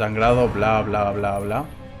 me pone sangrado, bla, bla, bla, bla.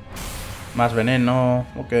 Más veneno,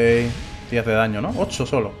 ok. 10 de daño, ¿no? 8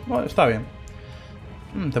 solo. Bueno, está bien.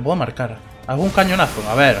 Te puedo marcar. ¿Algún cañonazo?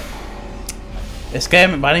 A ver. Es que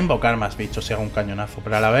van a invocar más bichos si hago un cañonazo.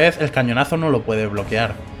 Pero a la vez el cañonazo no lo puede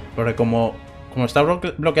bloquear. Porque como está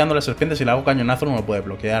bloqueando la serpiente, si le hago cañonazo no lo puede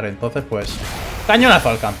bloquear. Entonces pues... Cañonazo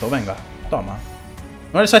al canto, venga. Toma.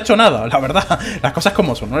 No les ha hecho nada, la verdad. Las cosas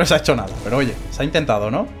como son, no les ha hecho nada. Pero oye, se ha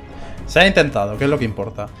intentado, ¿no? Se ha intentado, que es lo que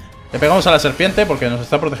importa. Le pegamos a la serpiente porque nos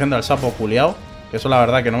está protegiendo al sapo culiao. Que eso la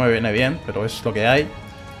verdad que no me viene bien, pero es lo que hay.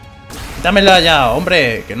 Quítamela ya,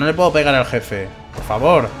 hombre. Que no le puedo pegar al jefe. Por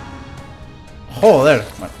favor. Joder,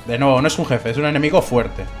 bueno, de nuevo, no es un jefe, es un enemigo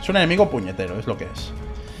fuerte. Es un enemigo puñetero, es lo que es.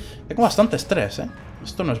 Tengo bastante estrés, ¿eh?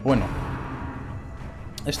 Esto no es bueno.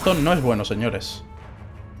 Esto no es bueno, señores.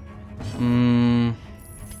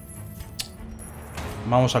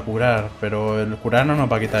 Vamos a curar, pero el curar no nos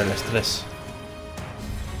va a quitar el estrés.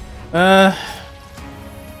 Tal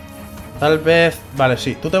vez... Vale,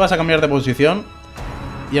 sí, tú te vas a cambiar de posición.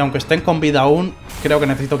 Y aunque estén con vida aún, creo que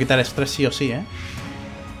necesito quitar estrés sí o sí, ¿eh?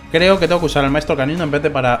 Creo que tengo que usar el maestro canino en vez de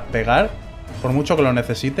para pegar, por mucho que lo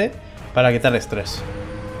necesite, para quitar estrés.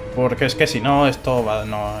 Porque es que si no, esto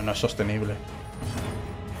no es sostenible.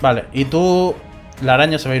 Vale, y tú... La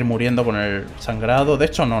araña se va a ir muriendo con el sangrado. De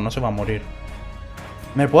hecho, no se va a morir.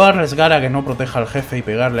 Me puedo arriesgar a que no proteja al jefe y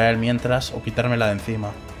pegarle a él mientras, o quitármela de encima.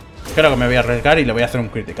 Creo que me voy a arriesgar y le voy a hacer un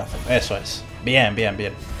criticazo. Eso es. Bien, bien,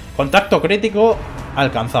 bien. Contacto crítico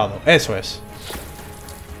alcanzado. Eso es.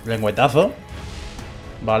 Lengüetazo.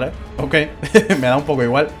 Vale, ok. Me da un poco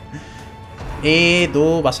igual. Y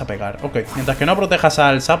tú vas a pegar. Ok, mientras que no protejas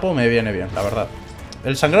al sapo me viene bien, la verdad.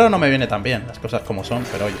 El sangrado no me viene tan bien, las cosas como son,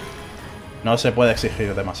 pero oye, no se puede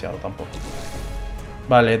exigir demasiado tampoco.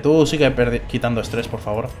 Vale, tú sigue quitando estrés, por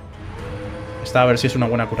favor. Esta a ver si es una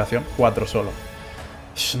buena curación. 4 solo.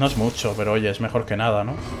 No es mucho, pero oye, es mejor que nada,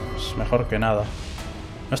 ¿no? Es mejor que nada.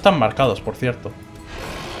 No están marcados, por cierto.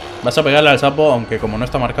 Vas a pegarle al sapo, aunque como no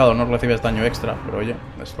está marcado no recibes daño extra. Pero oye,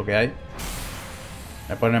 es lo que hay.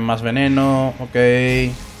 Me ponen más veneno, ok.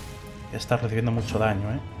 Estás recibiendo mucho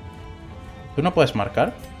daño, ¿eh? ¿Tú no puedes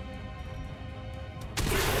marcar?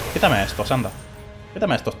 Quítame estos, anda.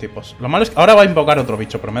 Quítame a estos tipos. Lo malo es que ahora va a invocar otro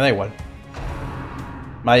bicho, pero me da igual.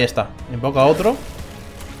 Ahí está. Invoca otro.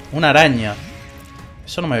 Una araña.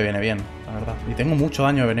 Eso no me viene bien, la verdad. Y tengo mucho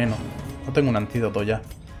daño de veneno. No tengo un antídoto ya.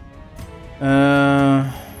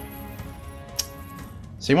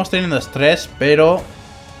 Seguimos teniendo estrés, pero...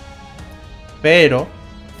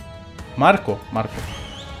 Marco.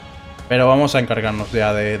 Pero vamos a encargarnos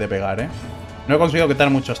ya de pegar, ¿eh? No he conseguido quitar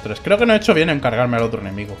mucho estrés. Creo que no he hecho bien en cargarme al otro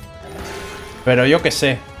enemigo. Pero yo qué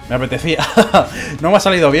sé. Me apetecía. No me ha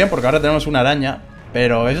salido bien porque ahora tenemos una araña.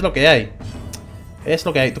 Pero es lo que hay. Es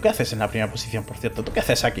lo que hay. ¿Tú qué haces en la primera posición, por cierto? ¿Tú qué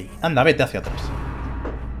haces aquí? Anda, vete hacia atrás.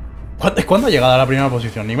 ¿Cuándo ha llegado a la primera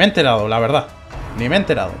posición? Ni me he enterado, la verdad. Ni me he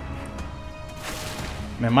enterado.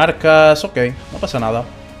 Me marcas... Ok, no pasa nada.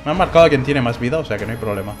 Me han marcado a quien tiene más vida, o sea que no hay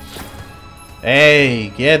problema.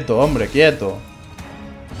 ¡Ey! Quieto, hombre, quieto.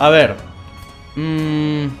 A ver.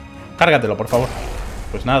 Cárgatelo, por favor.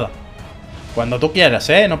 Pues nada. Cuando tú quieras,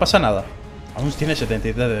 ¿eh? No pasa nada. Aún tiene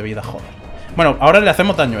 73 de vida, joder. Bueno, ahora le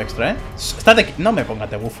hacemos daño extra, ¿eh? Estate... No me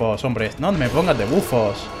pongas de bufos, hombre. No me pongas de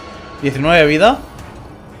bufos. 19 de vida.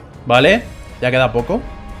 Vale. Ya queda poco.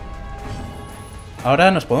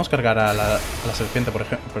 Ahora nos podemos cargar a la serpiente, por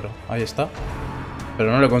ejemplo. Pero ahí está.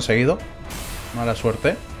 Pero no lo he conseguido. Mala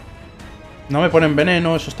suerte. No me ponen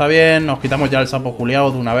veneno, eso está bien. Nos quitamos ya el sapo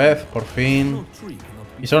culiao de una vez, por fin.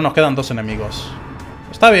 Y solo nos quedan 2 enemigos.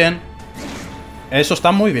 Está bien. Eso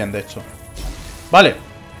está muy bien, de hecho. Vale.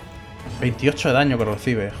 28 de daño que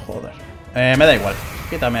recibe, joder. Me da igual.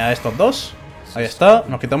 Quítame a estos 2. Ahí está,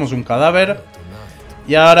 nos quitamos un cadáver.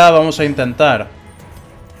 Y ahora vamos a intentar...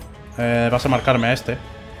 vas a marcarme a este,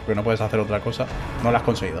 porque no puedes hacer otra cosa. No lo has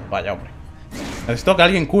conseguido, vaya hombre. Necesito que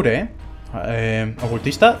alguien cure,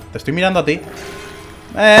 ocultista, te estoy mirando a ti.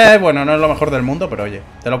 Bueno, no es lo mejor del mundo, pero oye,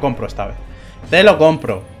 te lo compro esta vez. Te lo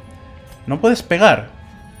compro. ¿No puedes pegar?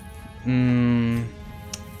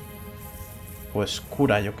 Pues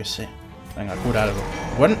cura, yo que sé. Venga, cura algo.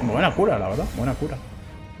 Buena cura, la verdad, buena cura.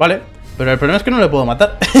 Vale, pero el problema es que no le puedo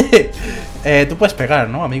matar. Tú puedes pegar,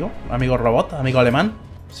 ¿no, amigo? Amigo robot, amigo alemán.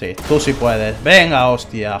 Sí, tú sí puedes. Venga,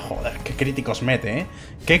 hostia, joder, qué críticos mete, ¿eh?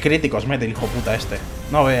 Qué críticos mete el hijo puta este.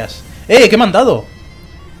 No veas. ¿Qué me han dado?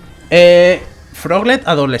 Froglet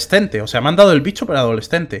adolescente. O sea, me han dado el bicho pero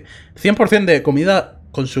adolescente. 100% de comida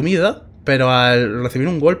consumida, pero al recibir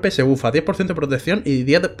un golpe se bufa. 10% de protección y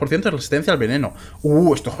 10% de resistencia al veneno.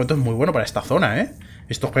 Este objeto es muy bueno para esta zona, ¿eh?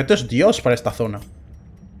 Este objeto es Dios para esta zona.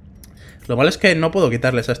 Lo malo es que no puedo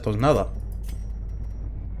quitarles a estos nada.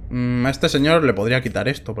 A este señor le podría quitar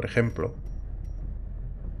esto, por ejemplo.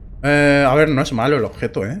 A ver, no es malo el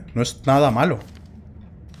objeto, ¿eh? No es nada malo.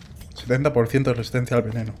 70% de resistencia al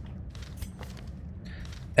veneno.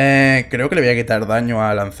 Creo que le voy a quitar daño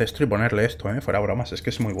al ancestro y ponerle esto, fuera bromas, es que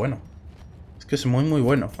es muy bueno. Es que es muy muy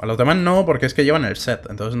bueno. A los demás no, porque es que llevan el set,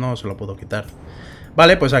 entonces no se lo puedo quitar.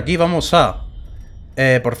 Vale, pues aquí vamos a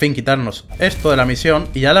por fin quitarnos esto de la misión.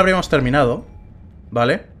 Y ya la habríamos terminado.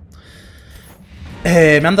 Vale.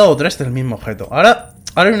 Me han dado 3 del mismo objeto. Ahora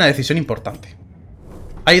hay una decisión importante.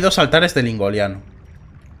 Hay 2 altares del Yngoliano.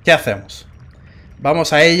 ¿Qué hacemos?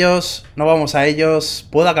 ¿Vamos a ellos? ¿No vamos a ellos?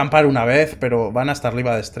 Puedo acampar una vez, pero van a estar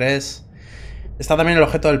arriba de estrés. Está también el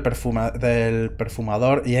objeto del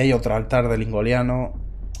perfumador. Y hay otro altar del Yngoliano.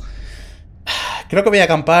 Creo que voy a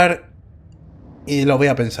acampar y lo voy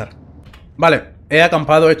a pensar. Vale, he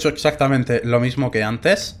acampado, he hecho exactamente lo mismo que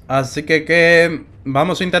antes. Así que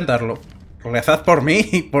vamos a intentarlo. Rezad por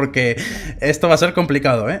mí, porque esto va a ser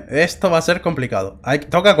complicado, Esto va a ser complicado.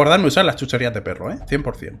 Tengo que acordarme de usar las chucherías de perro,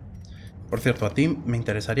 100%. Por cierto, ¿a ti me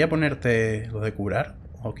interesaría ponerte lo de curar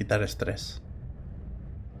o quitar estrés?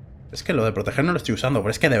 Es que lo de proteger no lo estoy usando, pero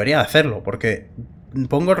es que debería de hacerlo, porque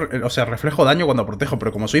pongo, o sea, reflejo daño cuando protejo,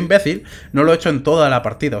 pero como soy imbécil, no lo he hecho en toda la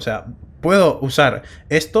partida. O sea, puedo usar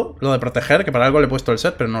esto, lo de proteger, que para algo le he puesto el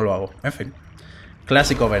set, pero no lo hago. En fin.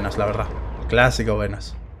 Clásico Ayvenas, la verdad. Clásico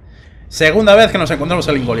Ayvenas. Segunda vez que nos encontramos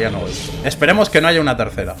el Yngoliano hoy. Esperemos que no haya una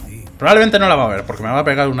tercera. Probablemente no la va a haber, porque me va a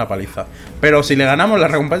pegar una paliza. Pero si le ganamos, la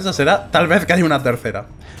recompensa será tal vez que haya una tercera.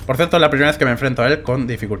 Por cierto, es la primera vez que me enfrento a él con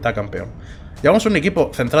dificultad campeón. Llevamos un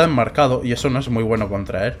equipo centrado en marcado, y eso no es muy bueno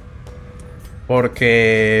contra él.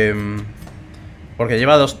 Porque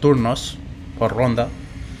lleva 2 turnos por ronda.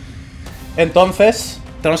 Entonces,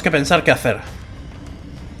 tenemos que pensar qué hacer.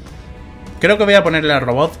 Creo que voy a ponerle al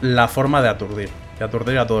robot la forma de aturdir. De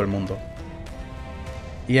aturdir a todo el mundo.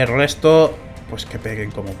 Y el resto, pues que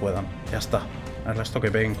peguen como puedan. Ya está. El resto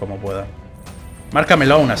que peguen como puedan.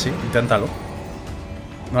 Márcamelo aún así, inténtalo.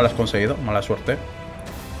 No lo has conseguido, mala suerte.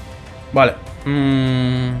 Vale.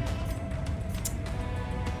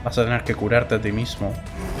 Vas a tener que curarte a ti mismo.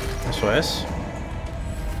 Eso es.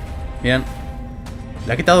 Bien.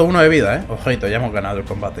 Le ha quitado 1 de vida, ¿eh? Ojito, ya hemos ganado el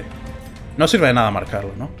combate. No sirve de nada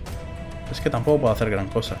marcarlo, ¿no? Es que tampoco puedo hacer gran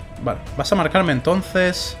cosa. Vale, vas a marcarme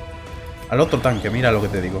entonces al otro tanque, mira lo que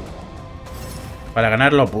te digo. Para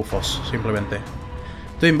ganar los buffos, simplemente.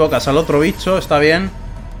 Tú invocas al otro bicho, está bien.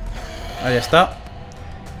 Ahí está.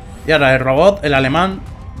 Y ahora el robot, el alemán,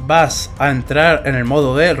 vas a entrar en el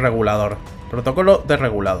modo de regulador. Protocolo de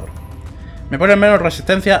regulador. Me pone menos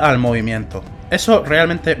resistencia al movimiento. Eso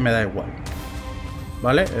realmente me da igual.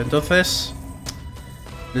 ¿Vale? Entonces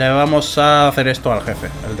le vamos a hacer esto al jefe,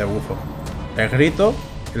 el debufo. Le grito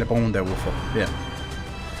y le pongo un debufo. Bien.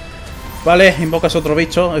 Vale, invocas otro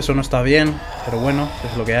bicho. Eso no está bien, pero bueno,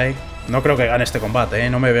 es lo que hay. No creo que gane este combate, ¿eh?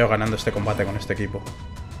 No me veo ganando este combate con este equipo.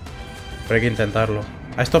 Pero hay que intentarlo.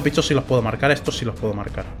 A estos bichos sí los puedo marcar, a estos sí los puedo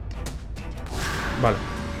marcar. Vale,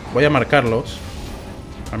 voy a marcarlos.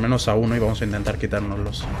 Al menos a uno y vamos a intentar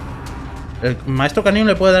quitárnoslos. ¿El maestro canino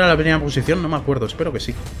le puede dar a la primera posición? No me acuerdo, espero que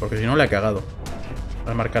sí. Porque si no le ha cagado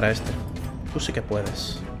al marcar a este. Tú sí que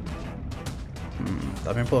puedes.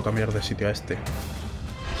 También puedo cambiar de sitio a este.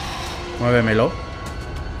 Muévemelo.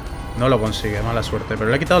 No lo consigue, mala suerte. Pero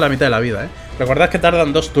le he quitado la mitad de la vida, ¿eh? Recordad que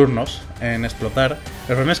tardan 2 turnos en explotar.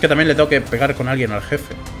 El problema es que también le tengo que pegar con alguien al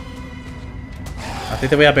jefe. A ti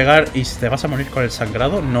te voy a pegar y te vas a morir con el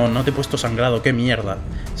sangrado. No, no te he puesto sangrado, qué mierda.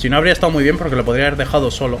 Si no habría estado muy bien porque lo podría haber dejado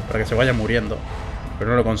solo para que se vaya muriendo.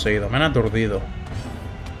 Pero no lo he conseguido, me han aturdido.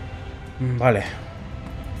 Vale.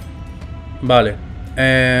 Vale.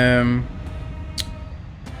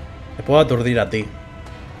 Te puedo aturdir a ti.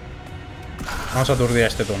 Vamos a aturdir a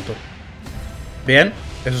este tonto. Bien,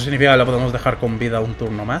 eso significa que lo podemos dejar con vida un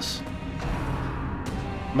turno más.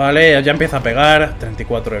 Vale, ya empieza a pegar.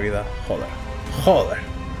 34 de vida, joder. Joder,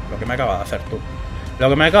 lo que me acaba de hacer tú. Lo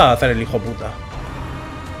que me acaba de hacer el hijo puta.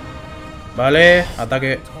 Vale,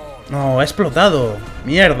 ataque. No, ha explotado.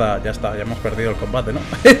 Mierda, ya está, ya hemos perdido el combate, ¿no?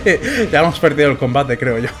 Ya hemos perdido el combate,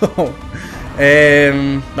 creo yo.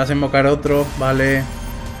 Vas a invocar otro, vale.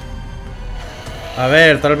 A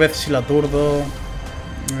ver, tal vez si la aturdo.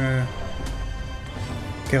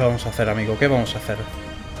 ¿Qué vamos a hacer, amigo? ¿Qué vamos a hacer?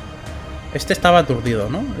 Este estaba aturdido,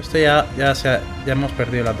 ¿no? Este ya hemos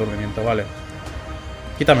perdido el aturdimiento, vale.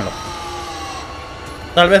 Quítamelo.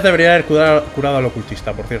 Tal vez debería haber curado al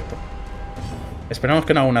ocultista, por cierto. Esperamos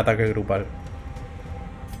que no haga un ataque grupal.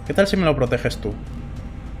 ¿Qué tal si me lo proteges tú?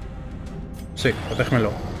 Sí,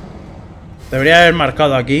 protégmelo. Debería haber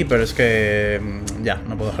marcado aquí, pero es que... ya,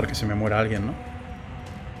 no puedo dejar que se me muera alguien, ¿no?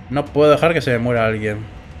 No puedo dejar que se me muera alguien.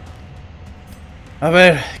 A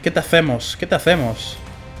ver, ¿qué te hacemos? ¿Qué te hacemos?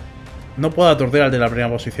 No puedo aturdir al de la primera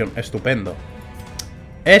posición. Estupendo.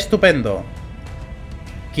 Estupendo.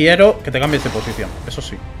 Quiero que te cambies de posición, eso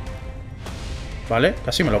sí. Vale,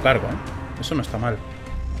 casi me lo cargo, ¿eh? Eso no está mal.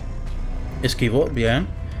 Esquivo, bien.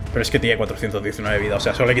 Pero es que tiene 419 de vida, o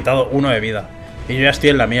sea, solo he quitado 1 de vida. Y yo ya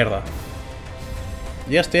estoy en la mierda.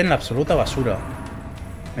 Yo ya estoy en la absoluta basura.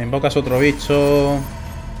 Me invocas otro bicho.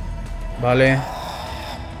 Vale.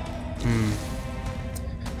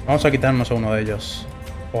 Vamos a quitarnos a uno de ellos.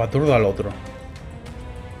 O aturdo al otro.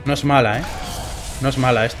 No es mala, ¿eh? No es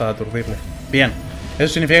mala esta de aturdirle. Bien.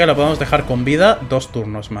 Eso significa que lo podemos dejar con vida 2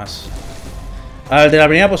 turnos más. Al de la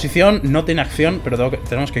primera posición no tiene acción, pero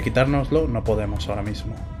tenemos que quitárnoslo. No podemos ahora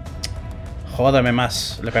mismo. Jódeme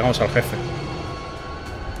más. Le pegamos al jefe.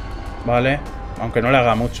 Vale. Aunque no le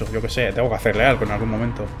haga mucho. Yo qué sé. Tengo que hacerle algo en algún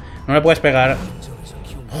momento. No le puedes pegar.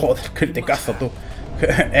 Joder, criticazo tú.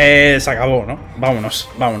 Se acabó, ¿no? Vámonos,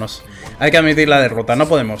 vámonos. Hay que admitir la derrota. No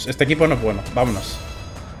podemos. Este equipo no es bueno. Vámonos.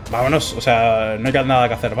 Vámonos. O sea, no hay nada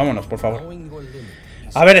que hacer. Vámonos, por favor.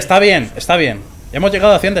 A ver, está bien, está bien. Ya hemos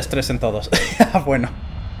llegado a 100 de estrés en todos. Bueno.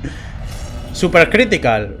 Super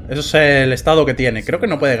critical. Eso es el estado que tiene. Creo que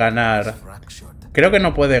no puede ganar. Creo que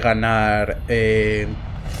no puede ganar.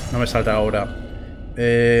 No me salta ahora.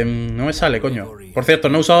 No me sale, coño. Por cierto,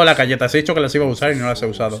 no he usado las galletas. He dicho que las iba a usar y no las he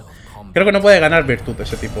usado. Creo que no puede ganar virtud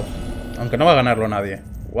ese tipo. Aunque no va a ganarlo nadie.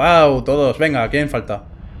 Wow, todos. Venga, ¿quién falta?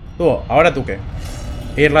 Tú, ¿ahora tú qué?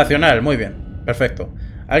 Irracional, muy bien. Perfecto.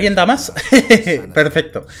 ¿Alguien da más?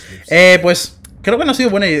 Perfecto. Pues creo que no ha sido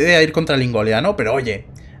buena idea ir contra el Yngoliano, pero oye,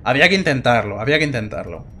 había que intentarlo, había que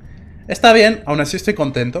intentarlo. Está bien, aún así estoy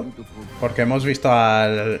contento, porque hemos visto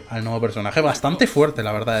al nuevo personaje bastante fuerte,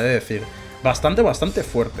 la verdad, he de decir. Bastante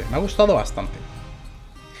fuerte, me ha gustado bastante.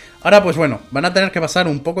 Ahora, pues bueno, van a tener que pasar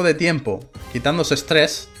un poco de tiempo quitándose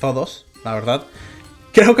estrés, todos, la verdad.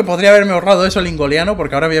 Creo que podría haberme ahorrado eso el Yngoliano,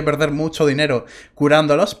 porque ahora voy a perder mucho dinero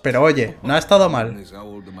curándolos, pero oye, no ha estado mal.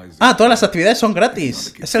 Ah, todas las actividades son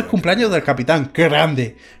gratis. Es el cumpleaños del capitán. ¡Qué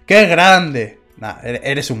grande! ¡Qué grande! Nah,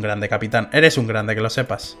 eres un grande, capitán. Eres un grande, que lo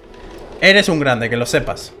sepas. Eres un grande, que lo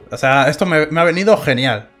sepas. O sea, esto me ha venido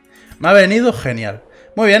genial. Me ha venido genial.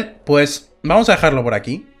 Muy bien, pues vamos a dejarlo por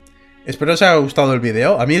aquí. Espero os haya gustado el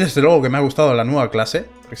vídeo. A mí desde luego que me ha gustado la nueva clase,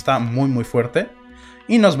 porque está muy muy fuerte.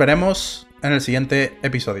 Y nos veremos en el siguiente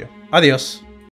episodio. Adiós.